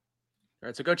time. All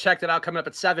right, so go check that out coming up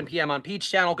at 7 p.m. on Peach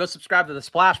Channel. Go subscribe to the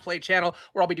Splash Play channel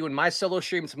where I'll be doing my solo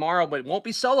stream tomorrow, but it won't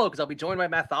be solo because I'll be joined by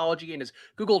Mathology and his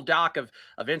Google Doc of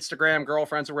Instagram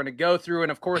girlfriends that we're going to go through.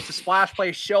 And of course, the Splash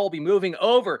Play show will be moving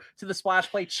over to the Splash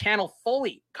Play channel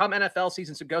fully come NFL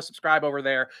season. So go subscribe over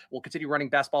there. We'll continue running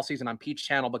best ball season on Peach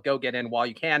Channel, but go get in while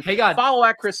you can. Hey, God. Follow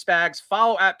at Chris Spags,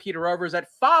 follow at Peter Overs,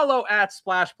 follow at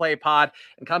Splash Play Pod,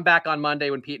 and come back on Monday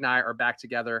when Pete and I are back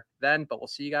together then. But we'll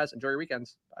see you guys. Enjoy your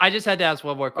weekends. Bye. I just had to ask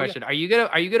one more question. Okay.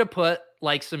 Are you gonna put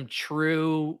like some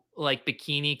true like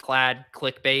bikini clad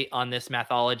clickbait on this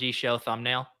Mathology show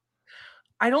thumbnail?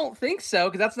 I don't think so,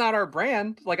 because that's not our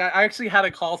brand. Like I actually had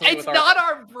a call. It's not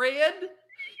our brand.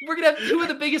 We're gonna have 2 of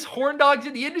the biggest horn dogs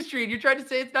in the industry, and you're trying to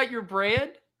say it's not your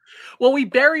brand? Well, we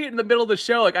bury it in the middle of the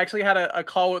show. Like I actually had a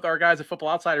call with our guys at Football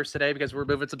Outsiders today because we're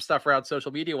moving some stuff around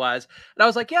social media wise. And I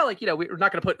was like, yeah, like, we're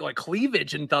not going to put like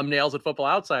cleavage in thumbnails at Football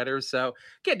Outsiders. So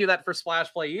can't do that for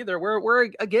Splash Play either.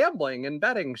 We're a gambling and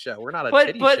betting show. We're not a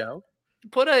titty show.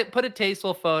 Put a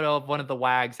tasteful photo of one of the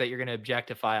wags that you're going to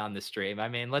objectify on the stream. I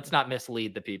mean, let's not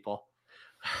mislead the people.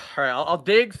 All right, I'll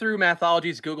dig through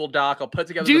Mathology's Google Doc. I'll put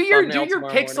together Do the your thumbnail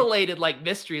tomorrow morning. pixelated like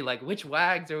mystery, like which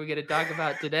wags are we going to talk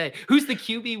about today? Who's the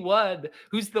QB1?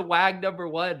 Who's the wag number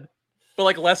 1? But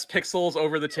like less pixels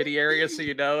over the titty area, so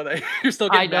you know that you're still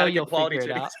getting mannequin quality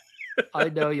titties. I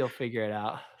know you'll figure it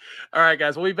out. All right,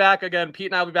 guys, we'll be back again. Pete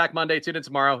and I will be back Monday. Tune in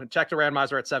tomorrow. And check the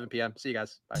randomizer at 7 p.m. See you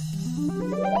guys.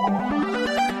 Bye.